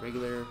back to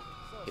regular.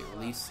 Hit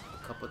release a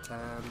couple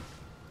times.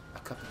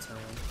 It's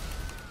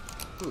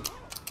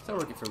not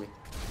working for me.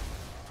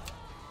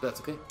 But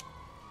that's okay.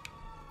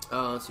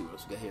 Let's see what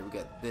else we got here. We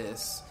got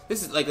this.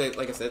 This is like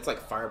I said, it's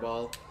like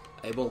fireball.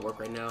 It won't work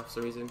right now for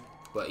some reason,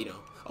 but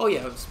oh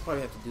yeah, I'll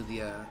probably have to do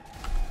the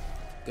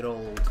good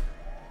old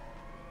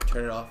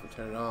turn it off and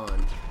turn it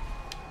on,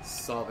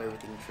 solve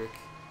everything trick.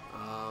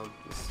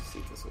 Let's see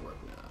if this will work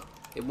now.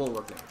 It won't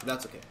work now, but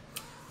that's okay.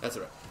 That's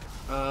alright.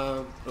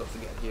 What else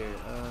we got here?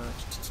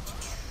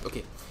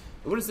 Okay,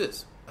 what is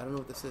this? I don't know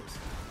what this is.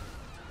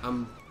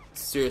 I'm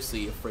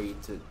seriously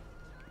afraid to.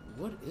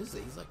 What is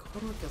it? He's like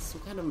holding like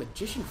some kind of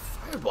magician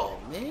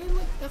fireball, man.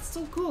 Like, that's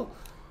so cool.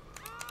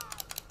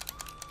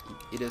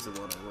 It doesn't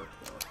want to work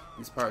though.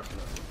 These parts are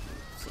not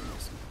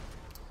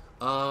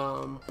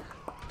working.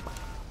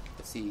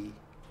 Let's see.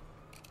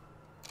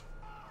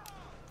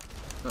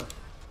 Huh.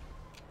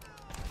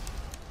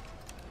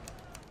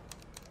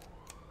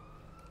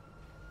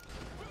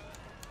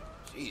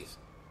 Jeez.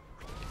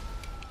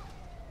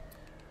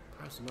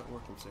 Perhaps not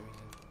working for some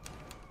reason.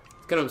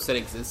 It's kind of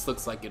upsetting because this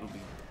looks like it'll be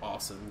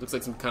awesome. It looks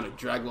like some kind of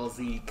Dragon Ball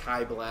Z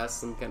Kai Blast,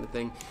 some kind of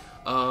thing.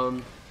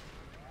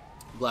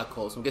 Black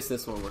hole. So I'm guessing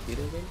this won't work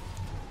either again.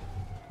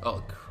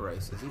 Oh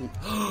Christ! Is he?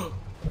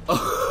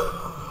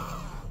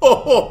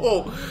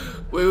 Oh!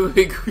 Wait!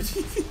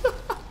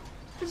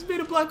 Just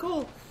made a black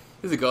hole.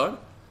 Is it gone?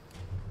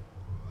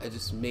 I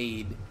just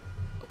made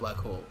a black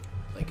hole.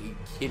 Like, are you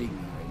kidding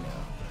me right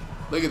now?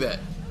 Look at that.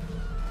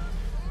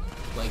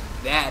 Like,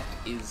 that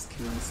is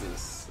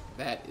kinesis.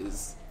 That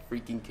is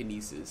freaking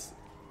kinesis.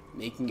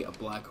 Making a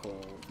black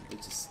hole.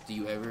 It just, do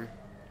you ever?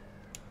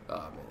 Oh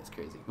man, that's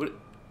crazy. What? You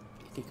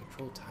can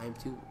control time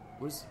too?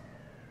 What is?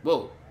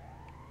 Whoa.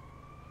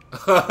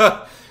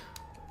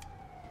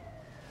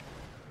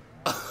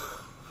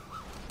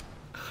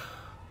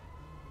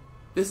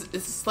 This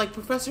is like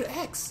Professor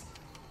X.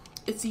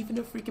 It's even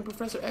a freaking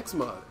Professor X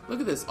mod. Look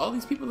at this. All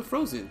these people are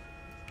frozen.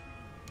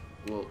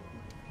 Well,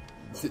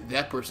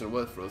 that person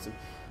was frozen.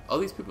 All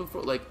these people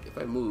are like, if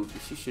I move,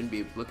 she shouldn't be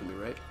able to look at me,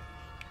 right?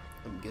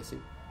 I'm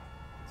guessing.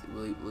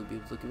 Will he be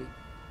able to look at me?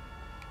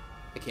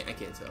 I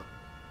can't tell.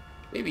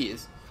 Maybe he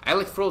is. I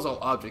like froze all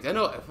objects. I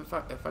know if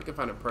I can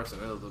find a person,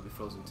 I know they'll be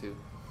frozen too.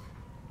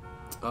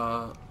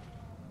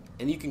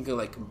 And you can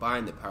like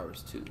combine the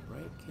powers too,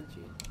 right? Can't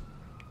you?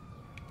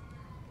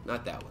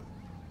 Not that one.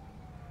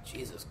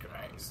 Jesus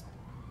Christ.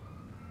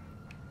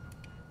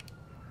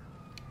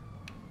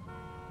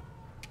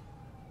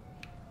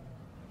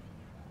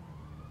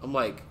 I'm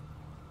like,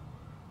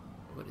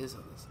 what is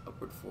on this?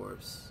 Upward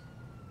force.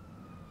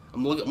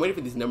 I'm waiting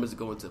for these numbers to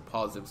go into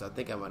positive because I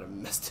think I might have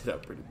messed it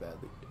up pretty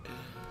badly.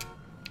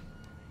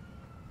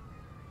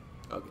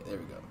 Okay, there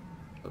we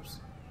go. Oops.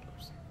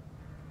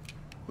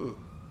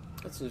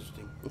 That's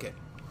interesting. Okay.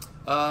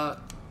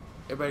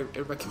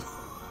 Everybody can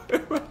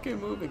everybody can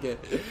move again.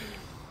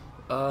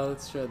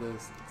 Let's try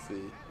this. Let's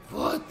see.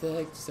 What the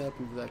heck just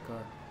happened to that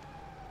car?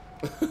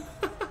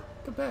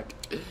 Come back.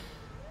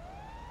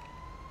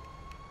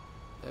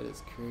 That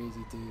is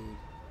crazy, dude.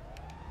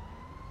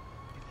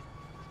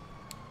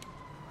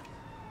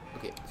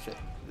 Okay, shit.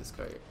 This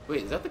car here.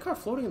 Wait, is that the car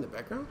floating in the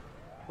background?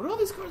 What are all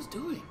these cars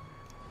doing?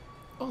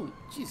 Oh,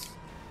 jeez.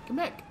 Come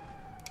back.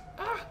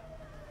 Ah!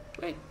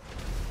 Wait.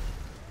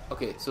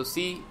 Okay, so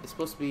see, it's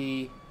supposed to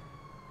be...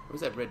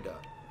 Where's that red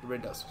dot? The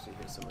red dot's supposed to be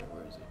here somewhere.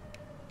 Where is it?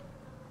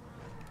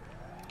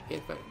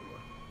 Can't find it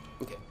anymore.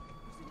 Okay.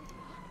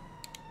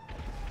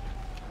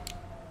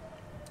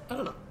 I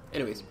don't know.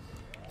 Anyways,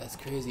 that's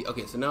crazy.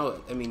 Okay, so now,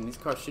 I mean, these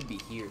cars should be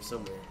here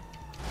somewhere.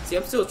 See,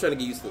 I'm still trying to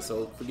get used to this,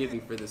 so forgive me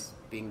for this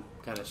being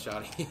kind of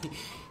shoddy,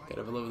 kind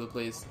of all over the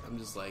place. I'm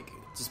just like,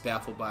 just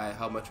baffled by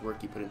how much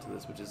work you put into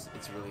this, which is,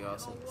 it's really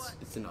awesome.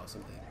 It's an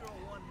awesome thing.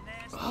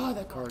 Ah,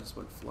 that car just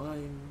went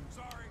flying.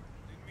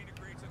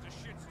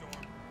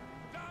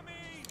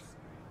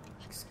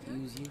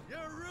 Excuse you.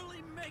 You're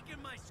really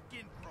making my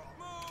skin crawl.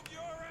 Move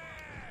your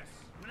ass.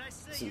 When I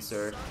say Listen,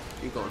 sir,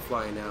 you're going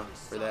flying now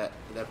for that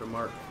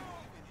remark.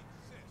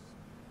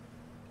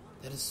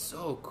 That is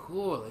so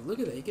cool. Like, look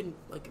at that. You can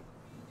like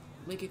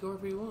make it go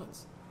wherever he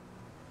wants.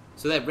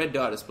 So that red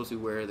dot is supposed to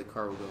be where the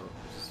car will go,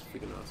 which is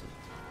freaking awesome.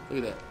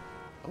 Look at that.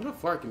 I wonder how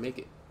far I can make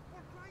it.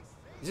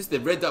 It's just the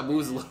red dot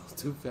moves a little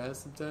too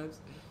fast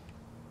sometimes.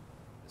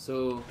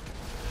 So,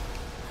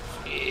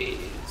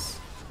 jeez.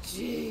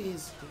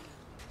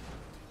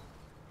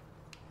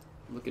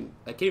 Looking,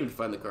 I can't even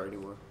find the car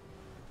anymore.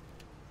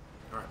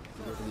 All right,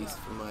 I'm released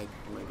from my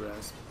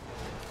grasp,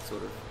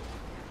 sort of.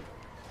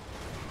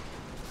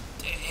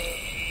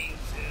 Dang,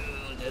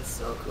 dude, that's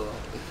so cool.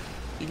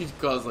 You could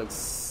cause like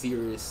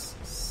serious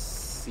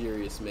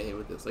mayhem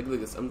with this. Like, look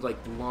at this. I'm like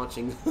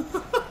launching.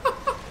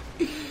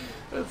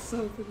 That's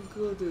so freaking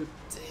cool, dude.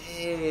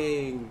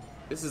 Dang,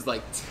 this is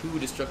like too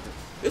destructive.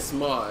 This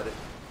mod.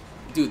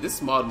 Dude,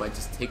 this mod might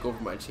just take over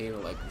my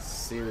channel, like,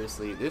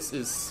 seriously. This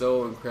is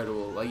so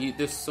incredible. Like,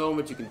 there's so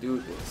much you can do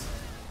with this.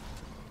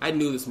 I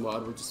knew this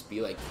mod would just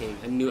be, like, king.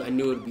 I knew it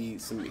would be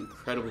some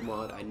incredible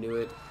mod. I knew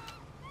it.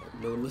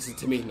 No one listened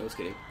to me. No, just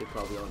kidding. They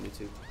probably all knew,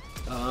 too.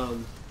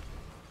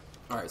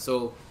 Alright,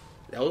 so,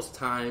 that was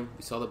time.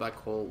 We saw the black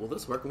hole. Will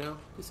this work now?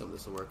 Please tell me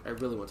this will work. I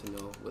really want to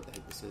know what the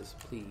heck this is.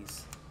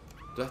 Please.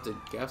 Do I have to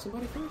grab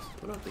somebody first?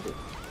 What do I have to do?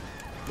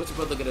 What's your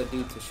brother gonna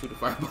do to shoot a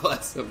fireball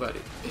at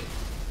somebody?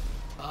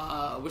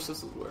 I wish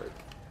this would work.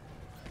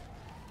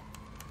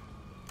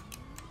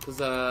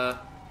 Cause I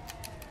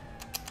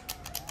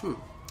wonder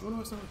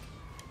what's not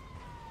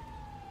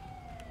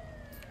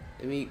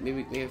working.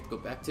 Maybe I have to go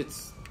back to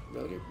its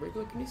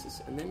regular kinesis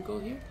and then go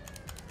here.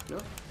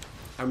 No,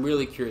 I'm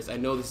really curious. I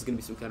know this is gonna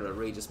be some kind of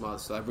outrageous mod,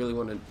 so I really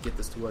want to get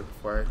this to work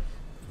before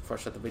I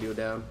shut the video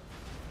down.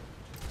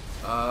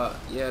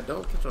 Yeah,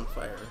 don't catch on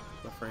fire,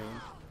 my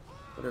friend.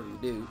 Whatever you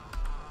do,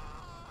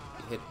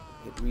 you hit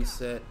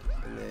reset,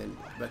 and then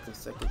back to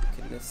second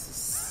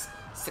kinesis.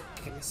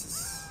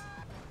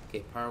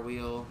 Okay, power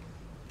wheel.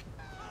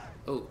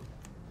 Oh,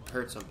 I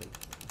heard something.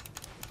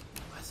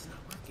 Why is it not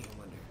working, I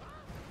wonder?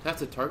 have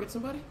to target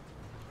somebody?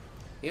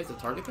 You have to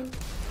target them?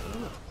 I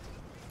don't know.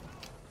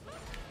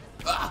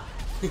 Ah!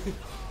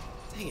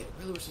 Dang it, I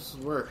really wish this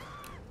would work.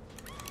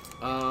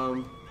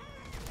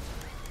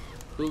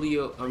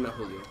 Julio, I'm not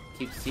Julio.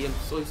 Keep see him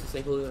so used to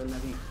say Julio and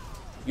not you.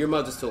 Your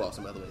mod is still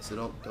awesome, by the way, so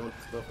don't go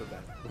for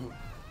that.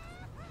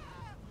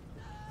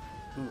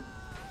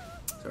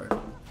 Sorry.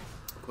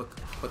 Quick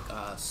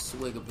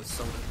swig of the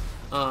soda.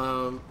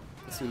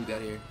 Let's see what we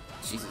got here.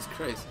 Jesus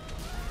Christ.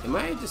 Am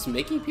I just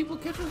making people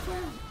catch on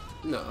fire?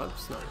 No,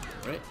 that's not what I'm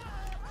doing, right?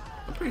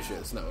 I'm pretty sure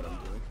that's not what I'm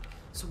doing.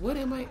 So what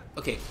am I?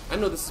 Okay, I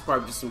know this is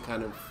probably just some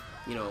kind of,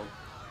 you know,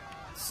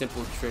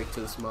 simple trick to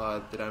this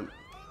mod that I'm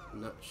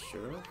not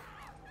sure of.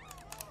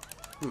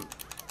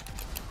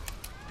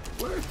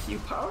 Where are Q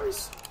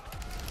powers?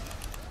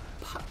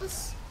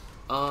 Powers?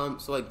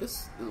 So like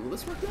this, will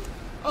this work now?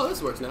 Oh,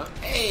 this works now.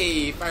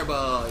 Hey,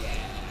 fireball,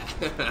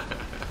 yeah.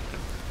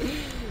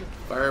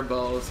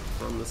 Fireballs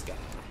from the sky.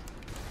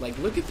 Like,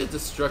 look at the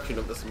destruction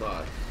of this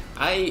mod.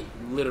 I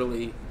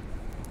literally,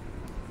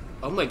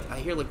 I'm like, I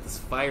hear like this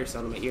fire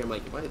sound in my ear. I'm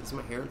like, why is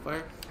my hair on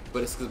fire?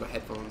 But it's because of my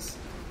headphones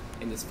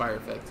and this fire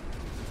effect.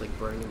 It's like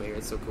burning in my ear.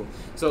 It's so cool.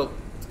 So,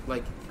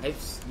 like, I've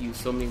used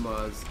so many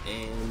mods,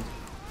 and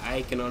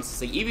I can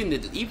honestly say even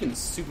the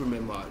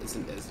Superman mod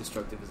isn't as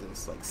destructive as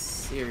this. Like,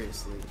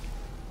 seriously,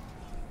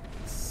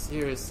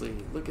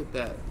 look at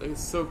that. Like,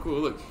 it's so cool.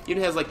 Look,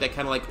 even has like that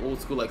kind of like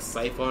old school like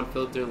siphon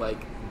filter, like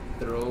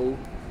throw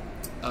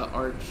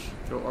arc,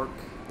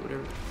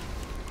 whatever.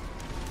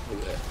 Look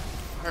at that,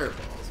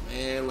 fireballs,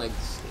 man. Like,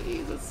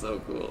 jeez, that's so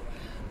cool.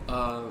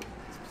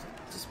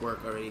 Just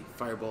work already.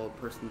 Fireball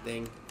person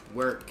thing.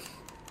 Work.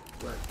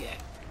 Yeah.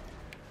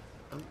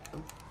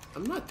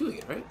 I'm not doing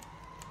it right.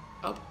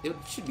 It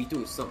should be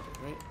doing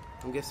something, right?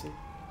 I'm guessing.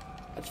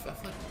 I feel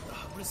like,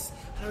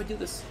 how do I do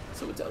this?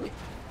 Someone tell me.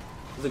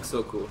 It looks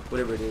so cool.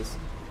 Whatever it is,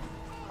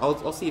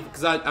 I'll see if,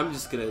 because I'm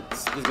just gonna.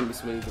 There's gonna be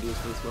so many videos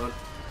for this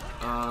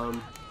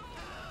mod.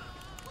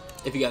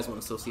 If you guys want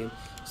to still see them,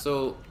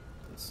 so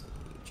let's see.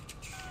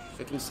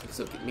 I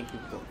can make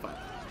people go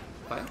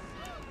fire.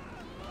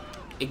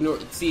 Ignore.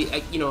 See,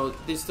 you know,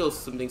 there's still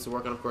some things to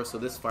work on, of course. So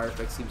this fire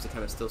effect seems to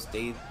kind of still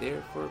stay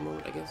there for a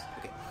moment, I guess.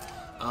 Okay.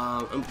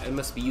 I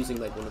must be using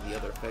like one of the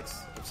other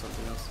effects or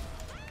something else.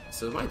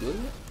 So am I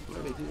doing that?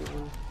 Am I doing it?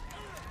 Well,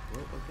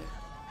 okay.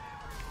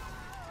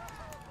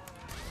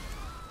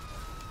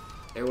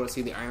 Everyone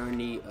see the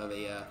irony of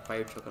a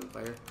fire truck on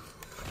fire?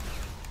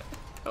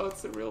 Oh,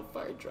 it's a real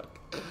fire truck.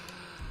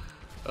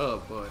 Oh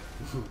boy.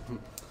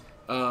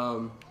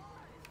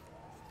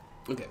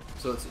 Okay,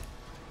 so let's see.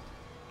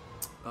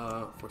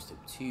 Force step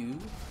 2.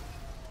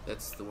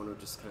 That's the one who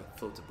just kind of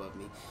floats above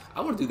me.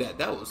 I want to do that.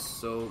 That was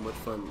so much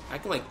fun. I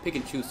can like pick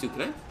and choose too.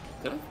 Can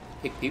I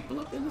pick people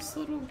up in this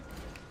little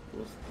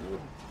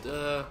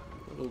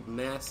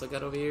mass I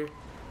got over here?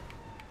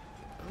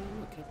 I don't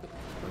know. Can I pick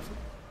this person?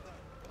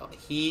 Oh,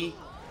 he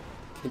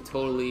can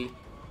totally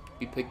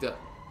be picked up.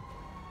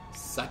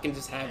 So I can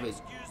just have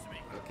it.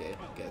 Okay,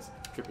 guys,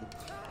 tripping.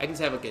 I can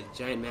just have like a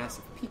giant mass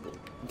of people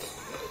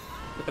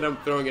that I'm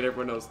throwing at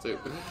everyone else too.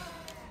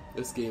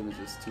 This game is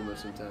just too much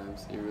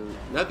sometimes. It really,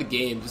 not the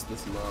game, just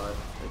this mod.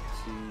 Like,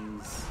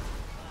 jeez.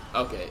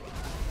 Okay.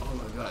 Oh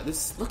my god.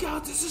 Look how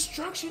this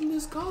destruction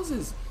this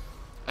causes.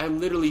 I'm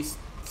literally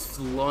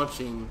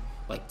launching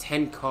like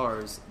 10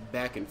 cars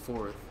back and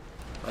forth.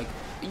 Like,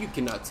 you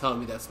cannot tell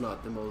me that's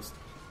not the most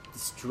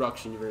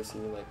destruction you've ever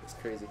seen in your life. It's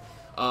crazy.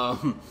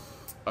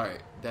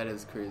 Alright, that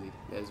is crazy.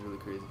 That is really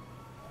crazy.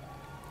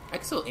 I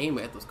can still aim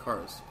at those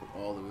cars from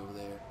all the way over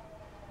there.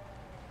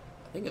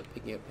 I think I'm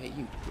picking up. Hey,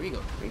 you. Where you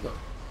going? Where you going?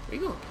 Where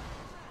you going?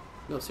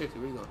 No, seriously,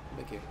 where you going? Come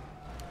back here.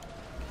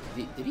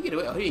 Did he get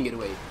away? Oh, he didn't get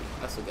away.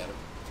 I still got him.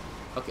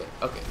 Okay.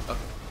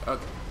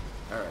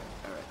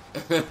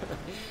 Alright.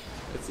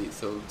 Let's see.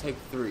 So, take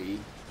 3.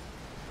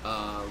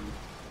 Oh,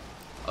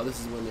 this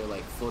is when they're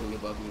like floating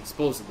above me,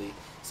 supposedly.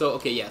 So,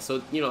 okay, yeah.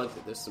 So, you know, like,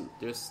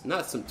 there's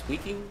not some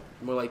tweaking,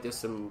 more like there's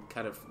some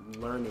kind of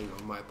learning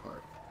on my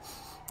part.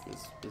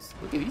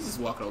 Look at, he's just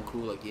walking all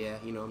cool, like, yeah,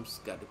 you know, I'm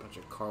just got a bunch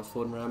of cars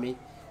floating around me,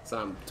 so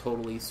I'm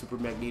totally super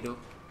Magneto.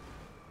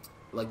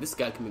 Like, this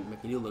guy can make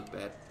Magneto look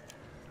bad.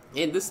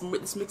 And this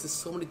mixes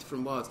so many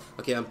different mods.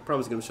 Okay, I'm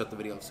probably gonna shut the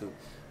video off soon,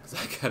 because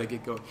I gotta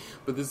get going.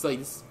 But this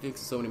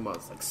mixes so many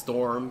mods, like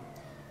Storm,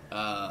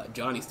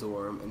 Johnny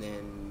Storm, and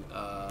then,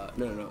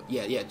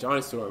 yeah,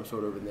 Johnny Storm,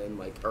 sort of, and then,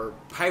 like, or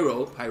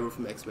Pyro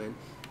from X-Men.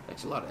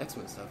 Actually, a lot of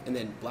X-Men stuff. And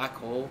then Black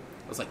Hole.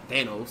 It was like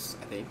Thanos,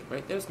 I think,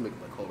 right? Thanos can make a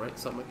Black Hole, right?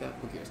 Something like that.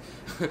 Who cares?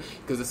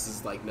 Because this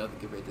is like nothing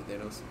compared to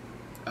Thanos.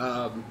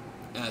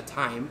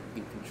 Time.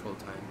 You can control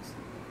time.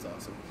 It's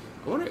awesome.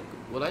 I wonder,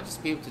 will I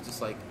just be able to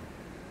just like,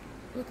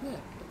 look at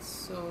that. That's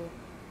so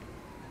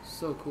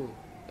cool.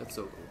 That's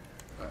so cool.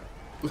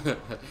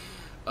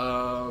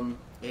 Alright.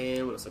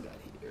 And what else I got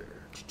here?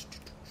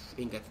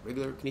 Ain't got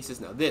regular kinesis.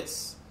 Now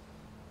this,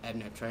 I have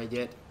not tried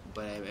yet,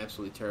 but I'm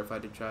absolutely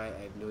terrified to try.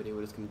 I have no idea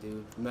what it's gonna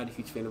do. I'm not a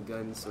huge fan of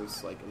guns, so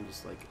it's like I'm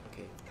just like,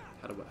 okay,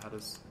 how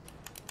does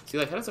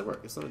that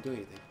work? It's not doing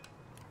anything.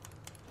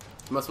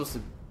 Am I supposed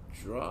to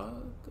draw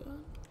a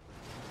gun?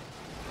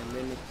 and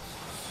then it's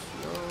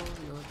no, it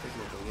doesn't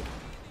look like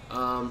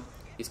it.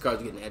 These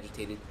cards are getting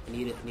agitated. I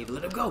need to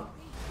let them go.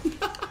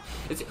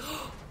 It's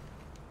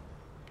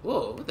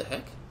whoa, what the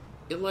heck?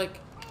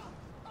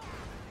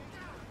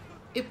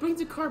 It brings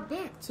the card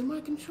back to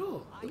my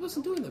control. It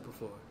wasn't doing that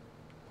before.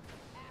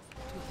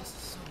 Dude, this is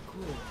so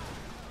cool.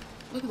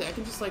 Look at that. I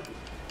can just like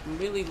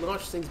really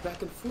launch things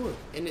back and forth,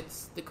 and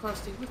the card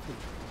stays with me.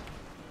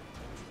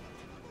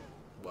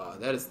 Wow,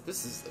 this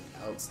is an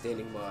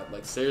outstanding mod.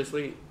 Like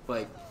seriously,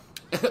 like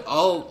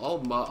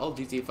all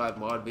GTA 5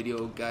 mod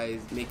video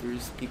guys,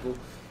 makers, people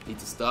need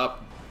to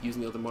stop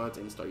using the other mods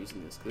and start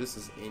using this. This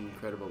is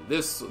incredible.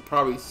 This is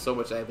probably so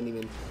much I haven't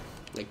even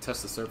like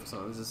touched the surface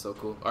on. This is so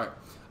cool. All right,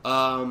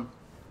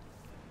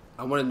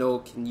 I want to know,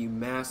 can you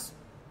mass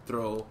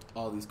throw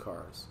all these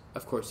cars?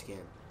 Of course you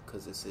can,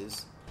 because this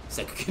is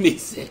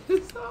Psychokinetic.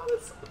 Oh,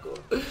 that's so cool.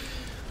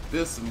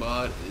 This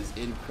mod is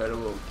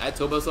incredible. I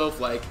told myself,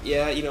 like,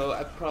 yeah,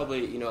 I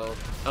probably, I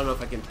don't know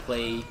if I can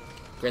play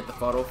Grand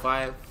Theft Auto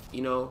 5,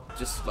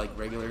 just like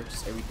regular,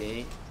 just every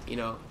day,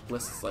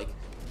 unless it's like,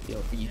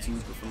 for YouTube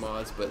or for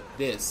mods. But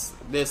this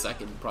I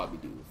can probably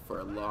do for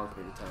a long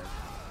period of time.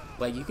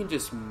 Like, you can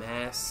just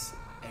mass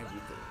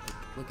everything.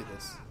 Like, look at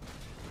this.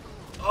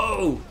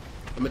 Oh!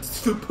 I meant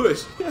to do the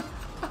push.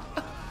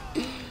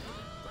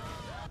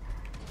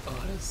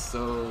 Oh, that's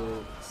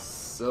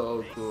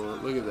so cool.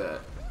 Look at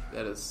that.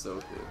 That is so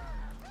cool.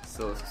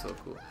 So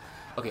cool.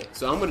 Okay,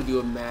 so I'm gonna do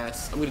I'm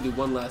gonna do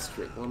one last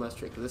trick.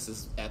 Because this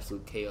is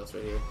absolute chaos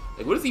right here.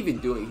 Like, what is he even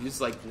doing? He's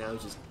just like, now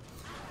just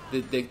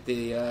the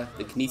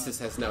kinesis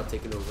has now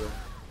taken over.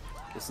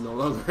 It's no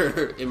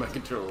longer in my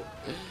control.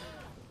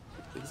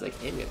 He's like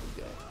aiming at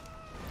the guy.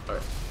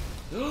 Alright.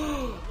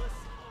 Oh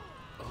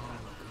my god,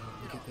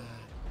 look at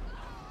that.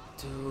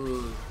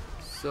 Dude,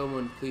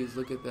 someone please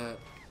look at that.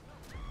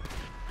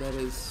 That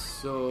is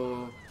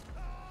so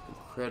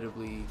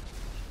incredibly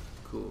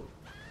cool.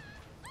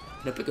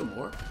 Can I pick up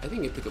more? I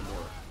think I can pick up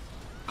more.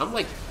 I'm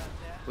like,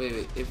 wait,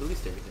 it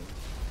released everything.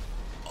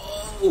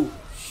 Oh,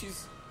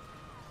 she's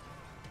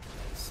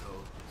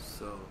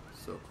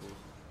so cool.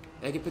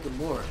 And I can pick up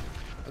more.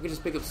 I can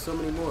just pick up so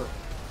many more.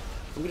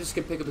 I'm just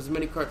gonna pick up as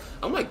many cards.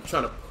 I'm like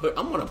trying to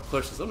I'm gonna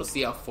push this. I want to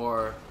see how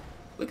far.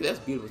 Look at that's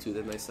beautiful too.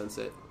 That nice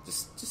sunset.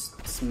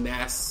 Just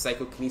mass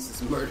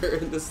psychokinesis murder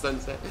in the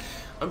sunset.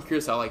 I'm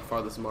curious how like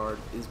far this mod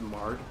is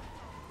marred.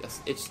 Yes,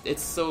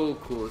 it's so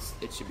cool.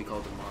 It should be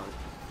called a mod.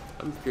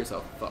 I'm curious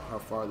how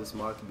far this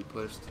mod can be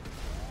pushed.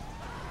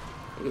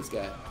 Look at this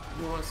guy.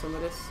 You want some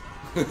of this?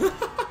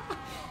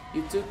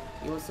 You too?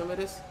 You want some of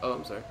this? Oh,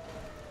 I'm sorry.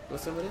 You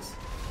want some of this?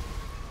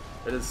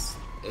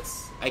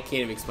 I can't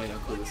even explain how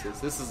cool this is.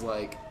 This is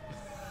like...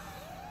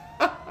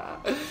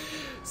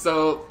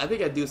 So, I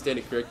think I do stand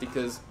it correctly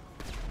because,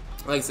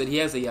 like I said, he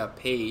has a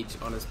page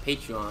on his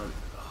Patreon.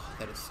 Oh,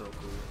 that is so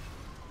cool.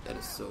 That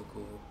is so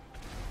cool.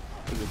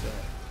 Look at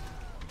that.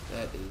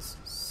 That is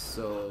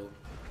so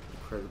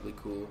incredibly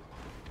cool.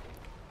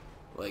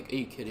 Like, are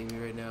you kidding me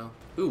right now?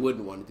 Who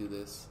wouldn't want to do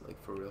this?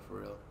 Like, for real,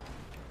 for real.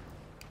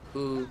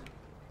 Who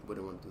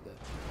wouldn't want to do that?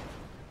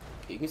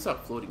 Okay, you can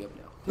stop floating up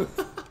now.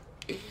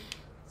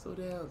 Slow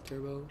down,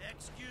 Turbo.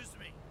 Excuse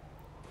me.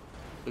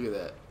 Look at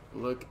that.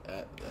 Look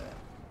at that.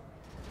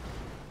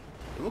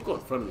 It won't go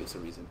in front of me for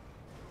some reason.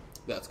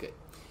 That's good.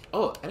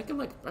 Oh, and I can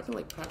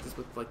practice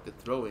with like the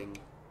throwing.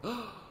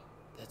 Oh,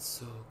 that's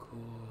so cool.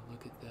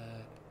 Look at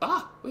that.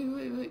 Ah! Wait.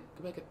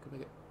 Come back up.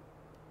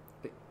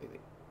 Wait.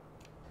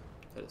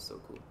 That is so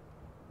cool.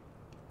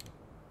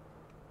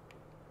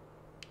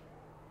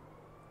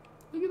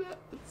 Look at that.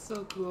 That's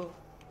so cool.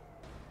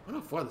 I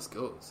wonder how far this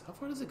goes. How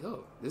far does it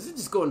go? Does it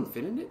just go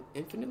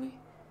infinitely?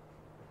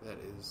 That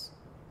is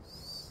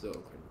so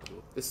incredibly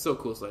cool. It's so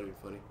cool, it's not even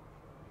funny.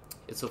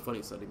 It's so funny,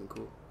 it's not even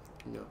cool.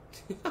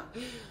 That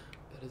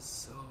is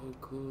so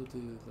cool,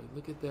 dude. Like,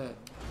 look at that.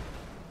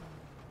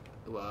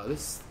 Wow,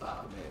 this.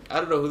 Oh man, I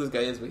don't know who this guy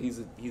is, but he's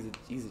a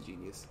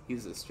genius.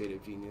 He's a straight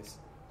up genius.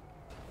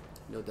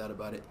 No doubt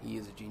about it. He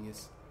is a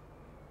genius.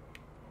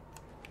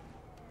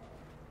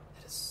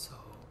 That is so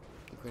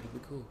incredibly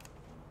cool.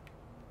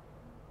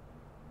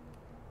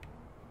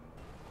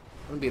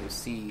 I want to be able to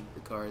see the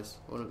cars.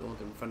 I want them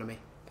in front of me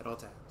at all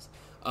times.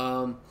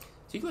 So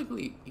you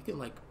can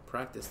like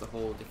practice the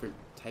whole different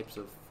types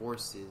of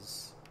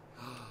forces.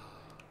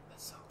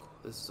 That's so cool.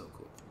 This is so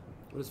cool.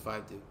 What does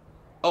 5 do?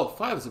 Oh,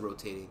 5 is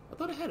rotating. I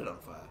thought I had it on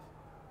 5.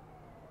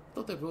 I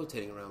thought they were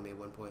rotating around me at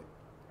one point.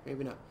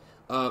 Maybe not.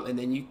 And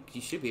then you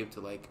should be able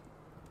to like.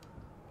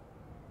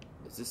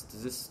 Does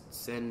this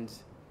send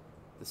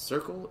the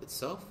circle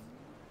itself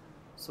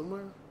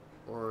somewhere,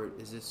 or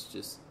is this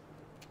just?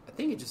 I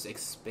think it just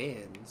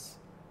expands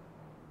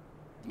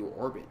your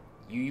orbit.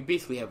 You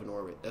basically have an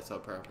orbit. That's how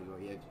powerful you are.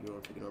 You have your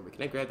own freaking orbit.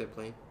 Can I grab that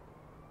plane?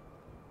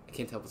 I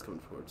can't tell if it's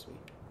coming towards me.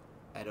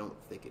 I don't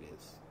think it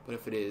is. But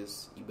if it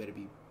is, you better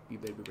be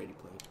ready,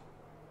 plane.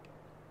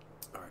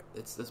 All right,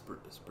 let's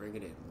bring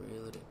it in.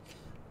 Reel it in.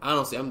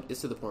 Honestly,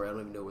 it's to the point where I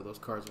don't even know where those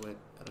cars went.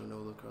 I don't know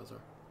where those cars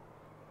are.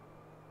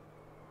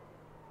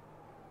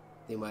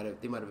 They might have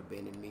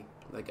abandoned me.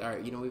 Like, all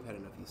right, we've had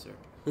enough of you, sir.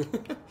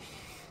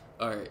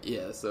 Alright,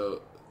 yeah,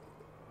 so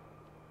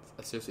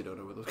I seriously don't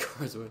know where those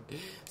cars went.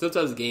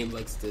 Sometimes the game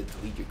likes to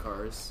delete your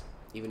cars.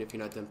 Even if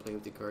you're not done playing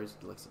with your cars,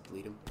 it likes to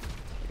delete them.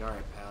 Like,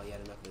 alright, pal, you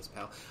had enough of this,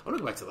 pal. I want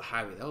to go back to the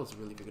highway. That was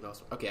really freaking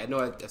awesome. Okay, I know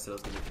I said I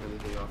was going to turn the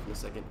video off in a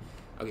second.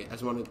 Okay, I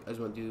just want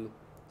to do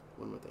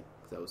one more thing.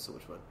 Because that was so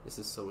much fun. This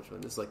is so much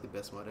fun. This is like the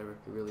best mod ever. It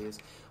really is.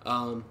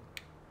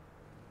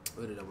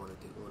 What did I want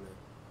to do? I want to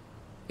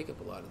pick up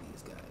a lot of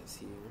these guys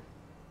here.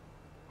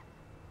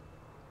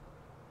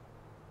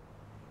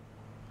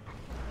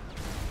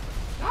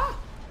 Ah!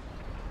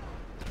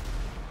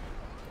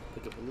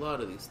 Pick up a lot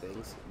of these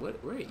things. Where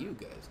are you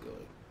guys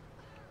going?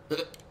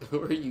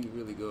 Where are you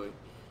really going?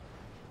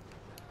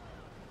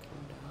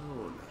 Come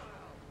down.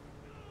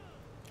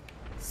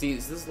 See,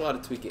 this is a lot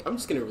of tweaking. I'm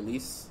just gonna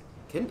release.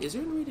 Is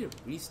there any way to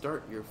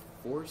restart your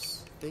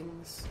force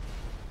things?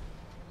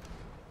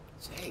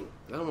 Dang,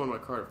 I don't want my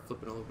car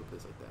flipping all over the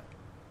place like that.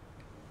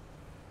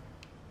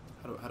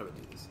 How do I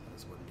do this? How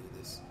does one do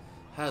this?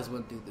 How does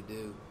one do the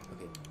do?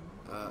 Okay.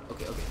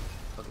 Okay.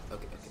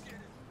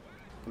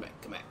 Come back.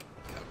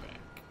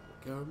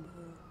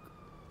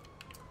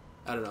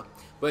 I don't know.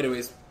 But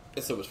anyways,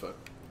 it's so much fun.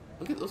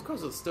 Look at those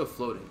cars are still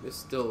floating. They're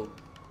still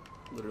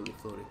literally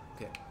floating.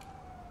 Okay.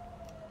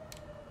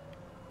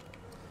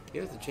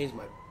 You have to change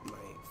my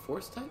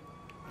force type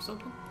or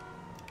something?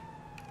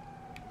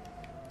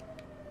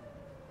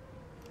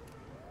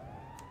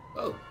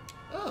 Oh,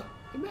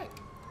 come back.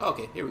 Oh,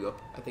 okay, here we go.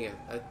 I think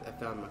I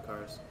found my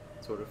cars,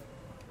 sort of.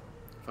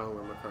 Found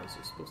where my cars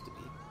are supposed to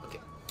be. Okay,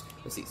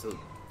 let's see. So,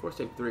 force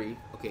type 3.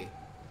 Okay.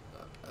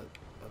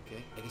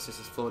 Okay. I guess this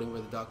is floating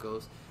where the dot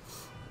goes.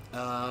 Can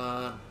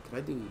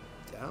I do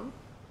down?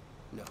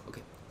 No.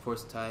 Okay.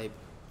 Force type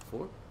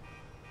 4.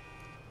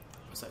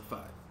 Force type 5.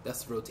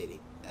 That's rotating.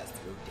 That's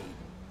rotating.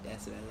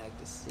 That's what I like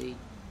to see.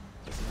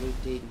 That's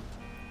rotating.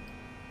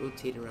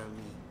 Rotate around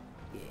me.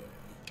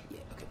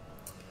 Yeah. Okay.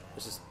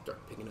 Let's just start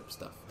picking up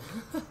stuff.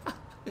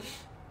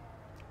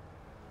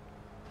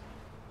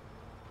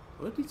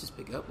 What did he just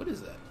pick up? What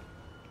is that?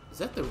 Is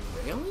that the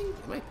railing?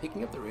 Am I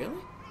picking up the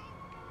railing?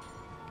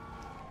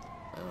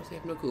 I honestly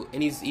have no clue.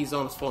 And he's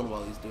on his phone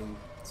while he's doing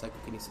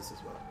psychokinesis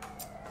as well.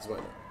 That's why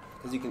not.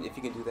 Because if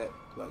you can do that,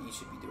 well, you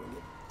should be doing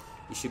it.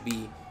 You should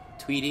be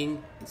tweeting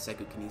and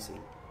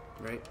psychokinesing,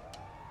 right?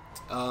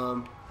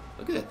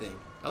 Look at that thing.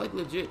 I like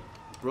legit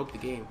broke the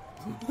game.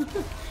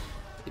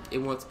 it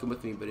wants to come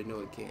with me, but no,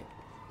 it can't.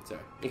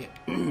 Sorry. Okay.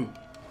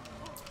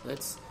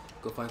 Let's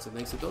go find some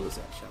things to build this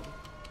at, shall we?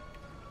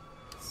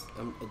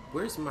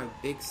 Where's my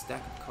big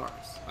stack of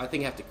cars? I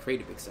think I have to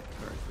create a big stack of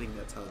cars. I think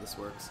that's how this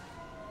works.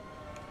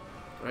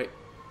 Right?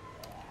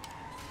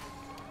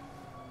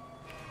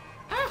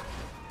 Ah!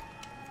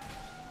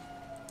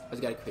 I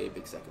just gotta create a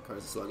big stack of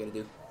cars. That's all I gotta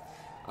do.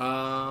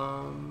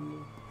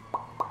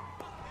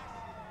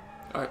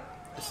 Alright.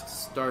 Let's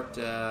start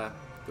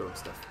throwing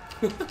stuff.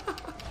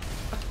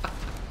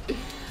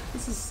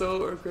 This is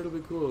so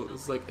incredibly cool.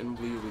 This is like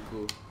unbelievably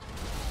cool.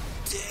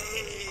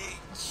 Dang!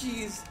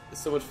 Jeez! There's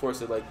so much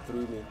force it like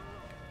threw me.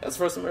 That's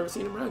the first time I've ever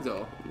seen him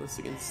ragdoll. This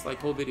against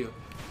like whole video.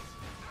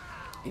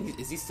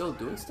 Is he still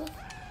doing stuff?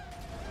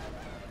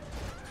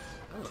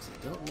 I honestly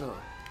don't know.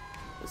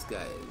 This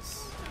guy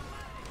is.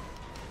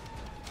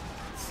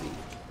 Let's see.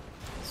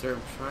 Sir,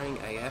 I'm trying.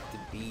 I have to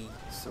be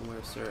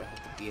somewhere, sir. I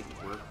have to be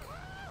at work.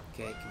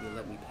 Okay, can you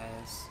let me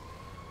pass?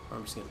 Or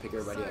I'm just gonna pick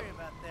everybody up.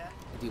 About that.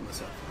 I do it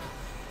myself.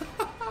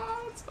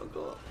 That's so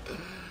cool.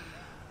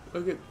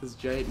 Look at this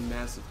giant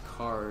mass of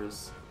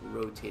cars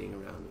rotating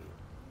around me.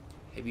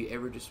 Have you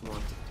ever just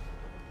wanted?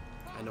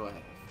 I know I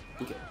have.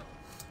 Okay.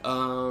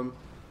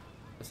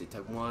 Let's see,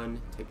 type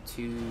 1, type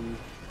 2.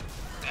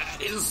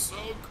 That is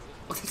so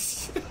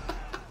cool.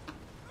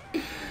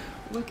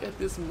 Look at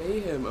this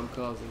mayhem I'm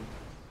causing.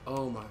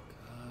 Oh my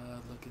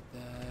god, look at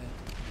that.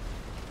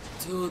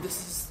 Dude, this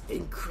is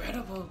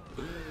incredible.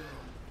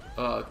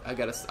 I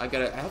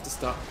have to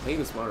stop playing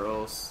this mod or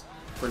else,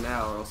 for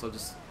now, or else I'll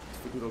just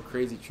freaking go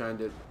crazy trying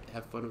to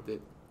have fun with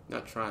it.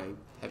 Not trying,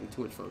 having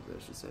too much fun with it,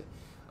 I should say.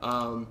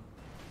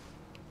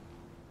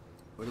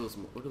 Where do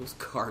those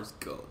cars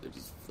go? They're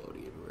just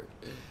floating everywhere.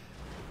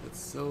 It's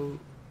so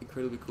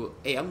incredibly cool.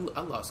 Hey, I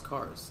lost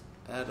cars.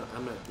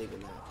 I'm not digging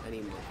that. I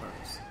need more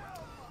cars.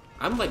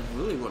 I'm like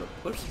really want to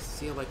push to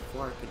see how like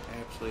far I can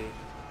actually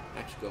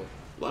go.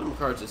 A lot of my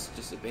cars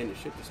just abandoned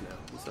ship just now.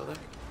 You saw that?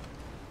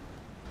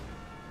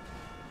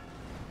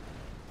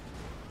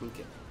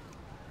 Okay.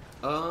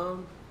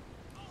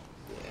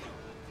 Yeah.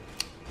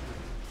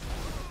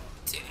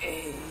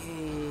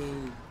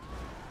 Dang.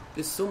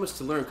 There's so much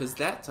to learn because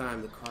that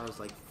time the cars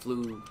like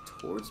flew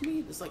towards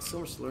me. There's like so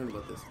much to learn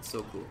about this. It's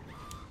so cool.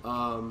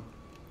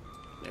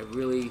 I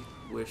really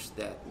wish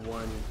that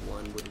one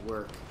would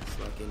work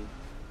so I can.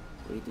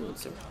 What are you doing,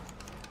 sir?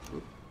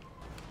 I'm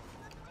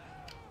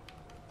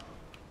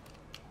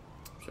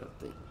trying to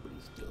think what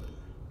he's doing.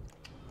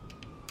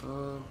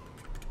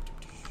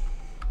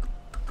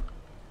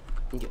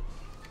 Okay.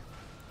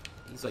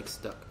 He's like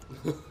stuck.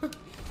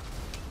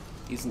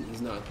 he's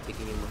not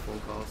taking any more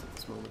phone calls at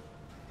this moment.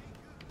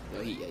 No,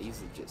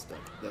 he's legit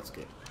stuck. That's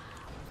good.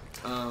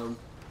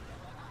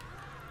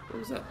 What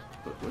was that?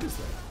 What is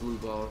that blue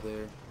ball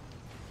there?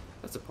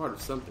 That's a part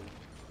of something.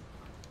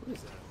 What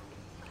is that?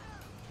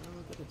 I don't know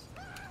what that is.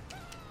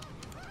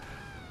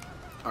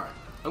 Alright,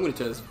 I'm gonna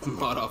turn this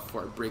mod off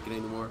before I break it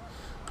anymore.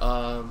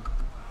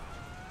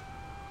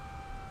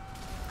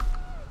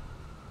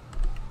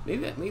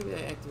 Maybe I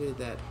activated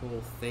that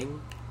whole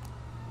thing.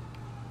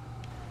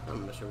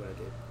 I'm not sure what I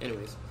did.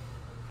 Anyways,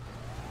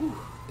 whew,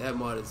 that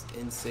mod is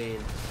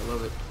insane. I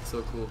love it. It's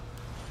so cool.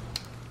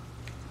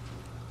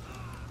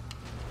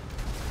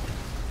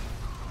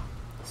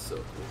 It's so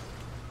cool.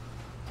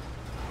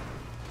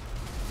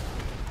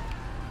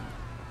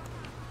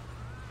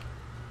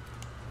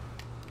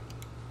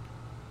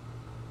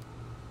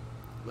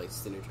 Like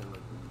sitting there trying to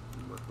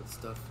like work with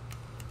stuff.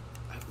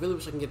 I really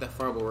wish I can get that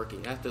fireball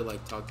working. I have to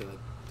like talk to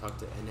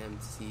NM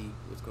to see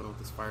what's going on with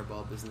this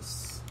fireball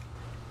business.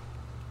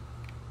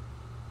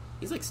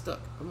 He's like stuck.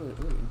 I'm gonna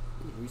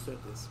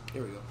restart this.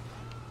 Here we go.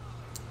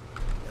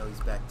 Now he's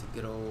back to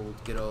good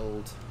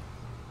old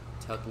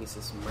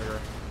telekinesis murder.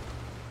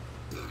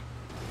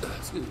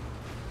 Excuse me.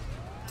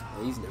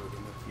 Oh, he's never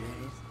getting up from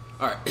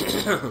that. Alright.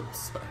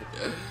 Sorry.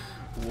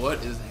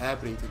 What is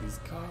happening to these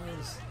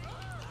cars?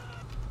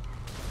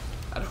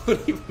 I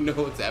don't even know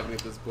what's happening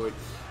at this point.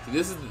 So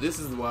this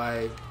is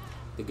why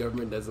the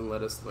government doesn't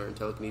let us learn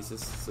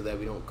telekinesis, so that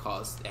we don't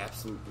cause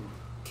absolute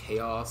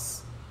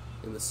chaos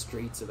in the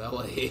streets of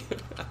LA.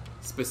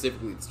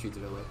 Specifically the streets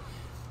of LA.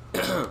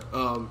 Let's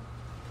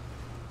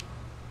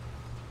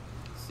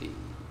see.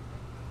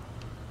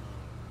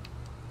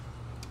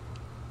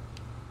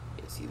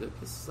 Yeah, see, look,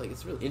 this is like,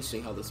 it's really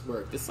interesting how this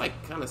works. It's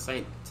like kind of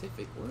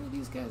scientific. Where are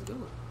these guys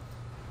going?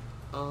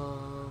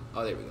 Oh,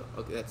 there we go.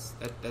 Okay, that's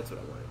what I wanted.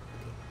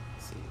 Okay,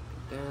 let's see.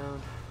 Go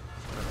down.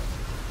 Alright.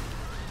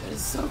 That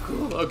is so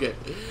cool. Okay.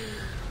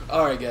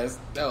 Alright, guys.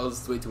 That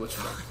was way too much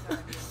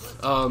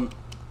fun.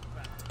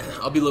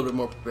 I'll be a little bit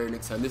more prepared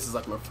next time. This is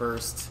like my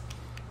first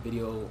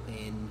video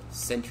in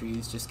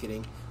centuries. Just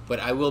kidding. But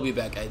I will be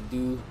back. I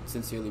do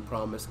sincerely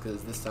promise,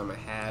 because this time I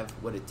have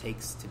what it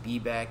takes to be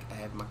back. I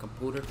have my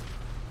computer.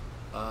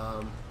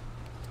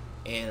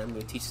 And I'm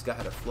going to teach this guy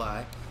how to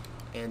fly.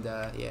 And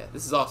yeah,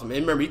 this is awesome.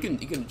 And remember, you can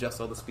adjust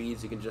all the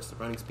speeds. You can adjust the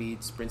running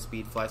speed, sprint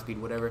speed, fly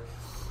speed, whatever.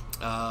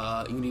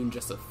 You can even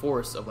adjust the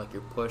force of like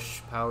your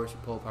push powers,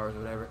 your pull powers, or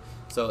whatever.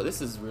 So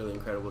this is really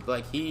incredible.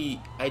 Like I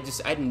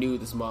knew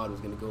this mod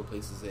was gonna go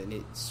places, and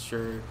it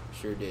sure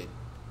did.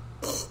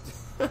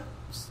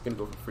 Just gonna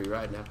go for a free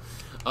ride now.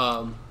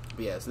 But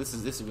yeah, so this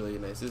is really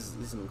nice. This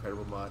is an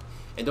incredible mod.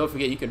 And don't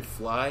forget, you can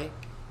fly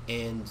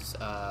and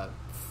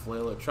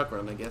flail a truck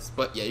around, I guess.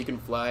 But yeah, you can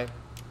fly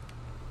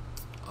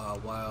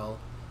while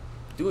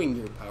doing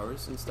your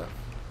powers and stuff.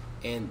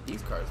 And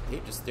these cars,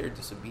 they're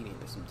disobedient.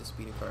 There's some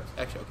disobedient cars.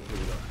 Actually, okay, here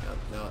we go.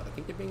 Now I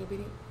think they're being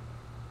obedient.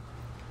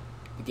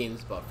 The game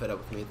is about fed up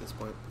with me at this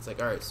point. It's like,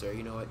 alright, sir,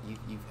 you know what?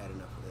 You've had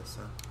enough of this,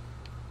 huh?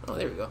 Oh,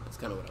 there we go. That's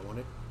kind of what I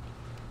wanted.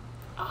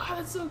 Ah,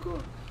 that's so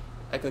cool.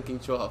 I can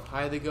control how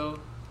high they go.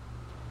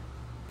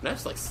 Can I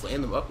just like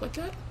slam them up like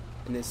that?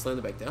 And then slam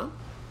them back down?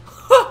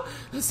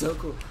 That's so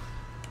cool.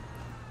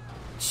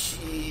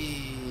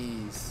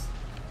 Jeez.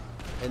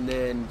 And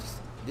then,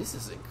 this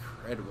is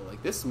incredible.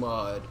 Like, this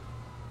mod...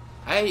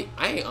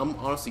 I'm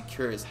honestly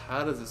curious,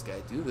 how does this guy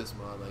do this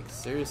mod? Like,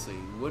 seriously,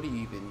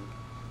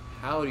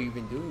 how are you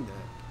even doing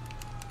that?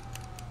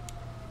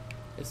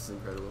 This is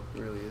incredible,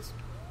 it really is.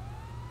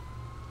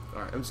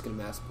 Alright, I'm just gonna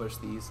mass push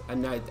these. I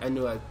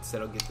know I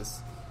said I'll get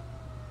this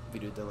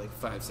video done like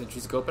 5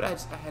 centuries ago, but I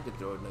had to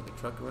throw another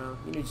truck around.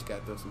 You know, you just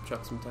gotta throw some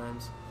trucks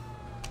sometimes.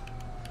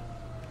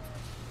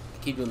 I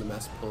keep doing the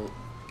mass pull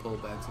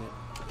backs in it.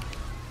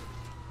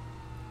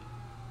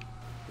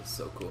 It's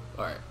so cool.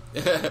 Alright.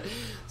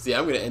 See,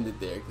 I'm gonna end it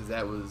there, because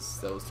that was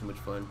too much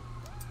fun.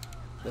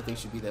 Nothing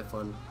should be that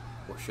fun.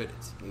 Or should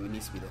it? Maybe it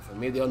needs to be that fun.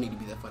 Maybe they all need to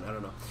be that fun. I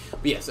don't know.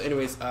 But yeah, so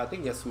anyways, thank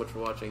you guys so much for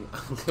watching.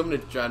 I'm gonna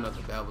try not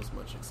to babble as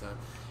much next time.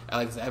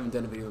 Like I said, I haven't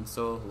done a video in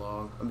so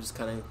long. I'm just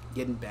kind of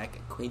getting back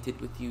acquainted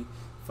with you,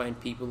 fine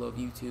people of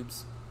the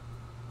YouTubes.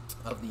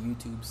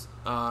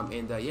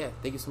 And yeah,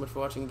 thank you so much for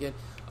watching again.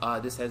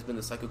 This has been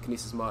the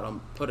Psychokinesis mod. I'll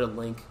put a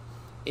link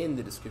in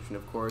the description,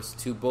 of course,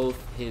 to both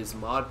his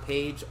mod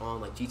page on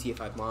like GTA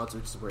 5 mods,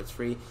 which is where it's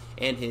free,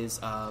 and his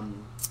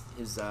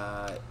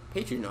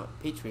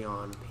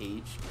Patreon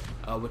page,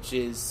 which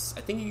is,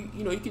 I think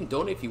you know, you can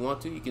donate if you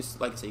want to. You can,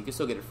 like I said, you can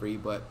still get it free,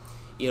 but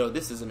you know,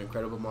 this is an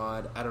incredible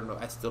mod. I don't know,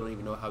 I still don't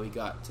even know how he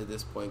got to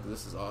this point,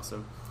 because this is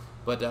awesome.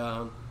 But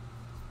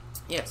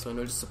yeah, so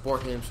just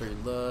support him, show your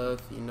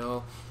love, you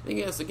know. Thank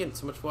you guys again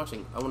so much for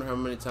watching. I wonder how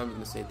many times I'm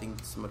gonna say thank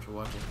you so much for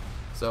watching.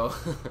 So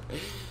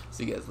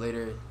see you guys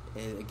later.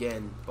 And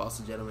again, Boss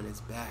and Gentleman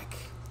is back.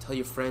 Tell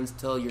your friends,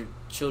 tell your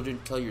children,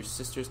 tell your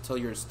sisters, tell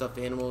your stuffed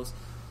animals,